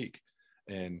come speak.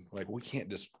 And we can't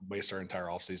just waste our entire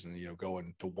offseason,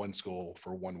 going to one school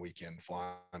for one weekend,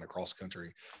 flying across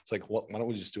country. It's like, why don't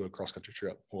we just do a cross country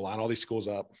trip? We'll line all these schools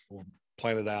up, we'll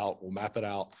plan it out, we'll map it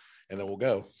out, and then we'll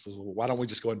go. So why don't we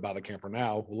just go and buy the camper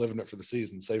now? We'll live in it for the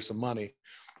season, save some money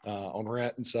on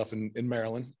rent and stuff in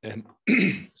Maryland. And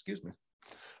excuse me.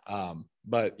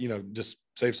 But just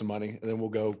save some money and then we'll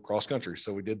go cross country.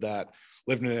 So we did that,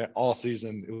 lived in it all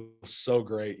season. It was so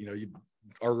great.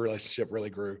 Our relationship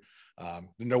really grew.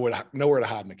 Nowhere to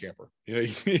hide in a camper. You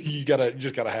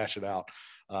just gotta hash it out.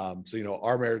 So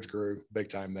our marriage grew big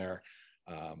time there.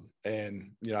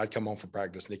 And I'd come home from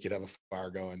practice, Nikki'd have a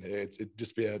fire going. It'd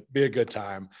just be a good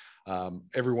time.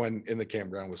 Everyone in the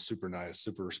campground was super nice,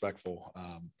 super respectful.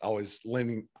 Always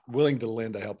willing to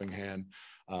lend a helping hand.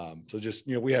 So just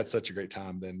we had such a great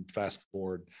time. Then fast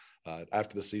forward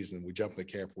after the season, we jumped in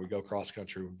the camper, we go cross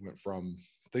country. We went from,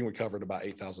 I think we covered about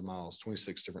 8,000 miles,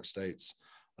 26 different states.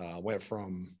 Went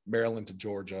from Maryland to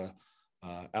Georgia,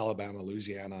 Alabama,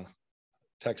 Louisiana,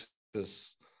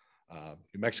 Texas,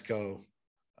 New Mexico,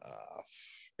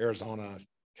 Arizona,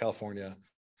 California.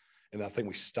 And I think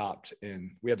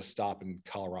we had to stop in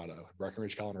Colorado,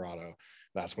 Breckenridge, Colorado.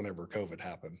 That's whenever COVID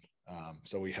happened.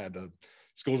 So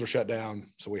schools were shut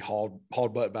down. So we hauled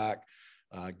butt back,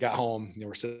 got home,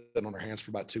 we're sitting on our hands for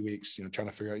about 2 weeks, trying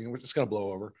to figure out, we're just going to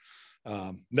blow over.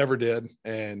 Never did.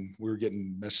 And we were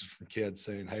getting messages from kids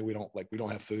saying, hey, we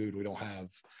don't have food. We don't have,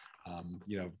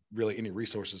 really any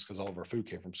resources, because all of our food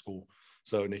came from school.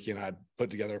 So Nikki and I put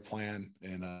together a plan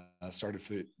and started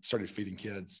feeding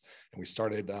kids, and we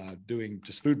started doing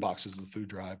just food boxes in the food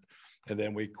drive. And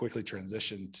then we quickly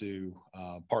transitioned to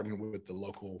partnering with the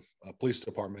local police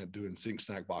department doing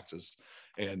snack boxes.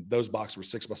 And those boxes were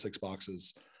 6x6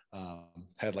 boxes,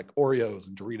 had like Oreos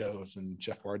and Doritos and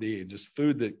Chef Boyardee and just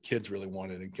food that kids really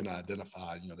wanted and can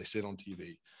identify. You know, they see it on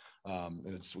TV,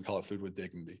 and we call it Food with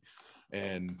Dignity.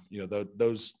 And, you know,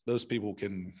 those people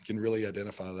can really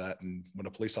identify that. And when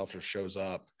a police officer shows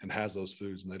up and has those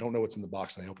foods and they don't know what's in the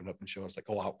box and they open it up and show us like,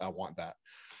 oh, I want that.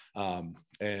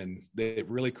 And it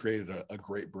really created a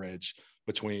great bridge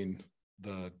between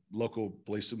the local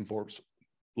police enforcement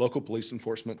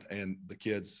and the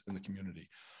kids in the community.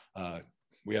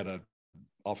 We had an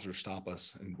officer stop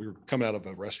us, and we were coming out of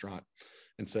a restaurant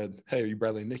and said, "Hey, are you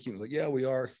Bradley and Nikki?" And I was like, "Yeah, we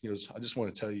are." He goes, "I just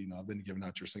want to tell you, I've been giving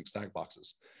out your snack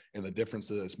boxes, and the difference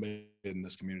that it's made in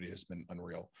this community has been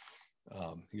unreal."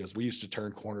 He goes, "We used to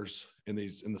turn corners in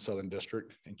the Southern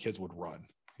District, and kids would run."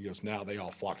 He goes, "Now they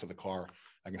all flock to the car.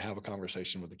 I can have a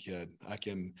conversation with the kid. I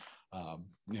can,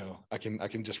 I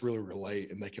can just really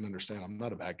relate, and they can understand I'm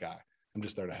not a bad guy. I'm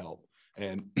just there to help."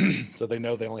 And so they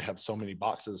know they only have so many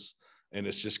boxes, and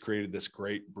it's just created this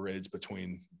great bridge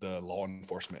between the law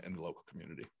enforcement and the local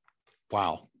community.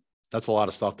 Wow. That's a lot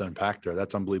of stuff to unpack there.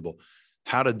 That's unbelievable.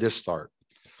 How did this start?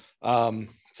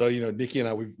 So, Nikki and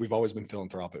I, we've always been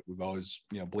philanthropic. We've always,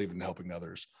 believed in helping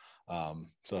others.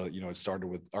 So, it started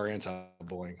with our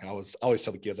anti-bullying. I always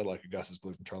tell the kids I like Gus's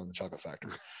glue from Charlie and the Chocolate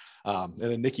Factory. And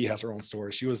then Nikki has her own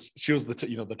story. She was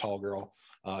the tall girl.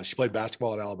 She played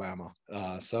basketball at Alabama.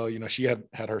 So, she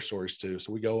had her stories too.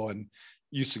 So we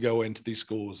used to go into these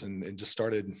schools and just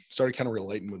started kind of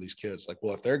relating with these kids. Like,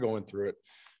 well, if they're going through it,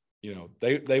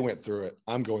 they went through it,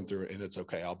 I'm going through it, and it's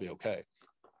okay. I'll be okay.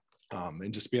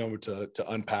 And just being able to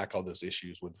unpack all those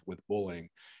issues with bullying,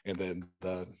 and then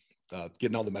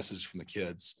getting all the messages from the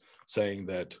kids saying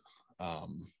that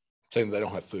they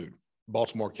don't have food.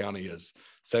 Baltimore County is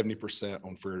 70%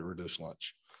 on free or reduced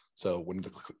lunch. So when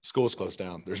the schools closed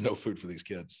down, there's no food for these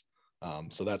kids.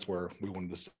 So that's where we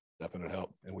wanted to step in and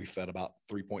help. And we fed about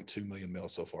 3.2 million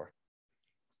meals so far.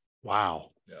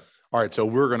 Wow. Yeah. All right. So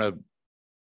we're going to,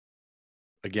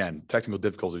 again, technical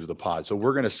difficulties with the pod. So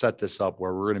we're going to set this up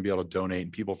where we're going to be able to donate,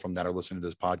 and people from that are listening to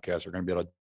this podcast are going to be able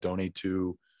to donate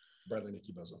to Bradley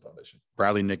Nikki Bozeman Foundation.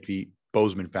 Bradley Nikki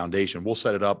Bozeman Foundation. We'll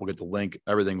set it up. We'll get the link.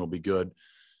 Everything will be good.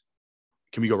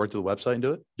 Can we go right to the website and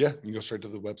do it? Yeah, you can go straight to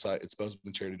the website. It's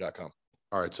bozemancharity.com.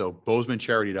 All right. So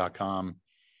bozemancharity.com.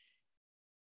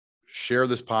 Share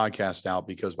this podcast out,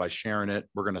 because by sharing it,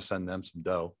 we're going to send them some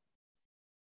dough.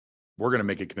 We're going to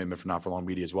make a commitment for Not For Long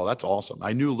Media as well. That's awesome.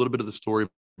 I knew a little bit of the story,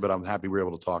 but I'm happy we were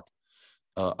able to talk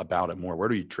about it more. Where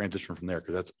do you transition from there?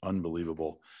 Because that's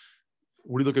unbelievable.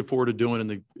 What are you looking forward to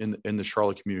doing in the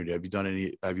Charlotte community?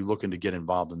 Have you looking to get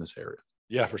involved in this area?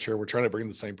 Yeah, for sure. We're trying to bring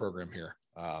the same program here,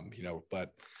 but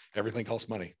everything costs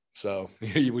money. So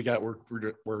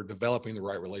we're developing the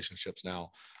right relationships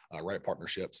now, right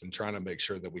partnerships, and trying to make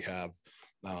sure that we have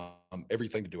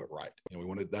everything to do it right.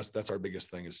 That's our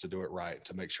biggest thing, is to do it right,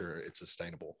 to make sure it's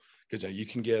sustainable. Because you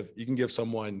can give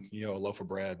someone a loaf of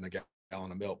bread and a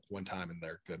gallon of milk one time, and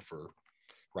they're good for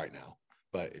right now.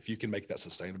 But if you can make that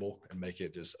sustainable and make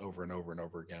it just over and over and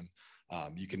over again,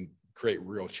 you can create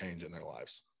real change in their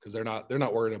lives. Because they're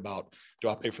not worried about, do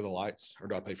I pay for the lights or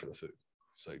do I pay for the food?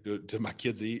 So do my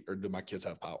kids eat, or do my kids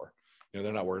have power?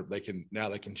 They're not worried. They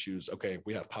can choose, okay,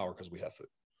 we have power because we have food.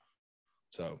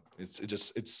 So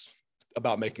it's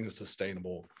about making a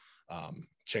sustainable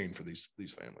chain for these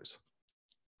families.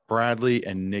 Bradley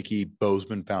and Nikki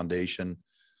Bozeman Foundation.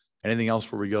 Anything else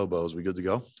before we go, Bose? We good to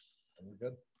go? We're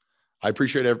good. I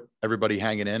appreciate everybody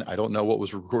hanging in. I don't know what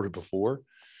was recorded before,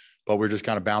 but we're just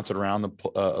kind of bouncing around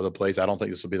the place. I don't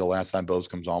think this will be the last time Bose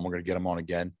comes on. We're going to get him on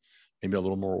again, maybe a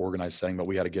little more organized setting, but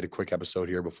we had to get a quick episode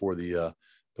here before the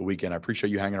weekend. I appreciate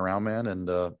you hanging around, man. And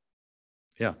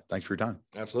thanks for your time.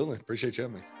 Absolutely. Appreciate you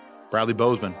having me. Bradley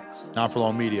Bozeman, Not For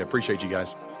Long Media. Appreciate you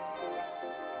guys.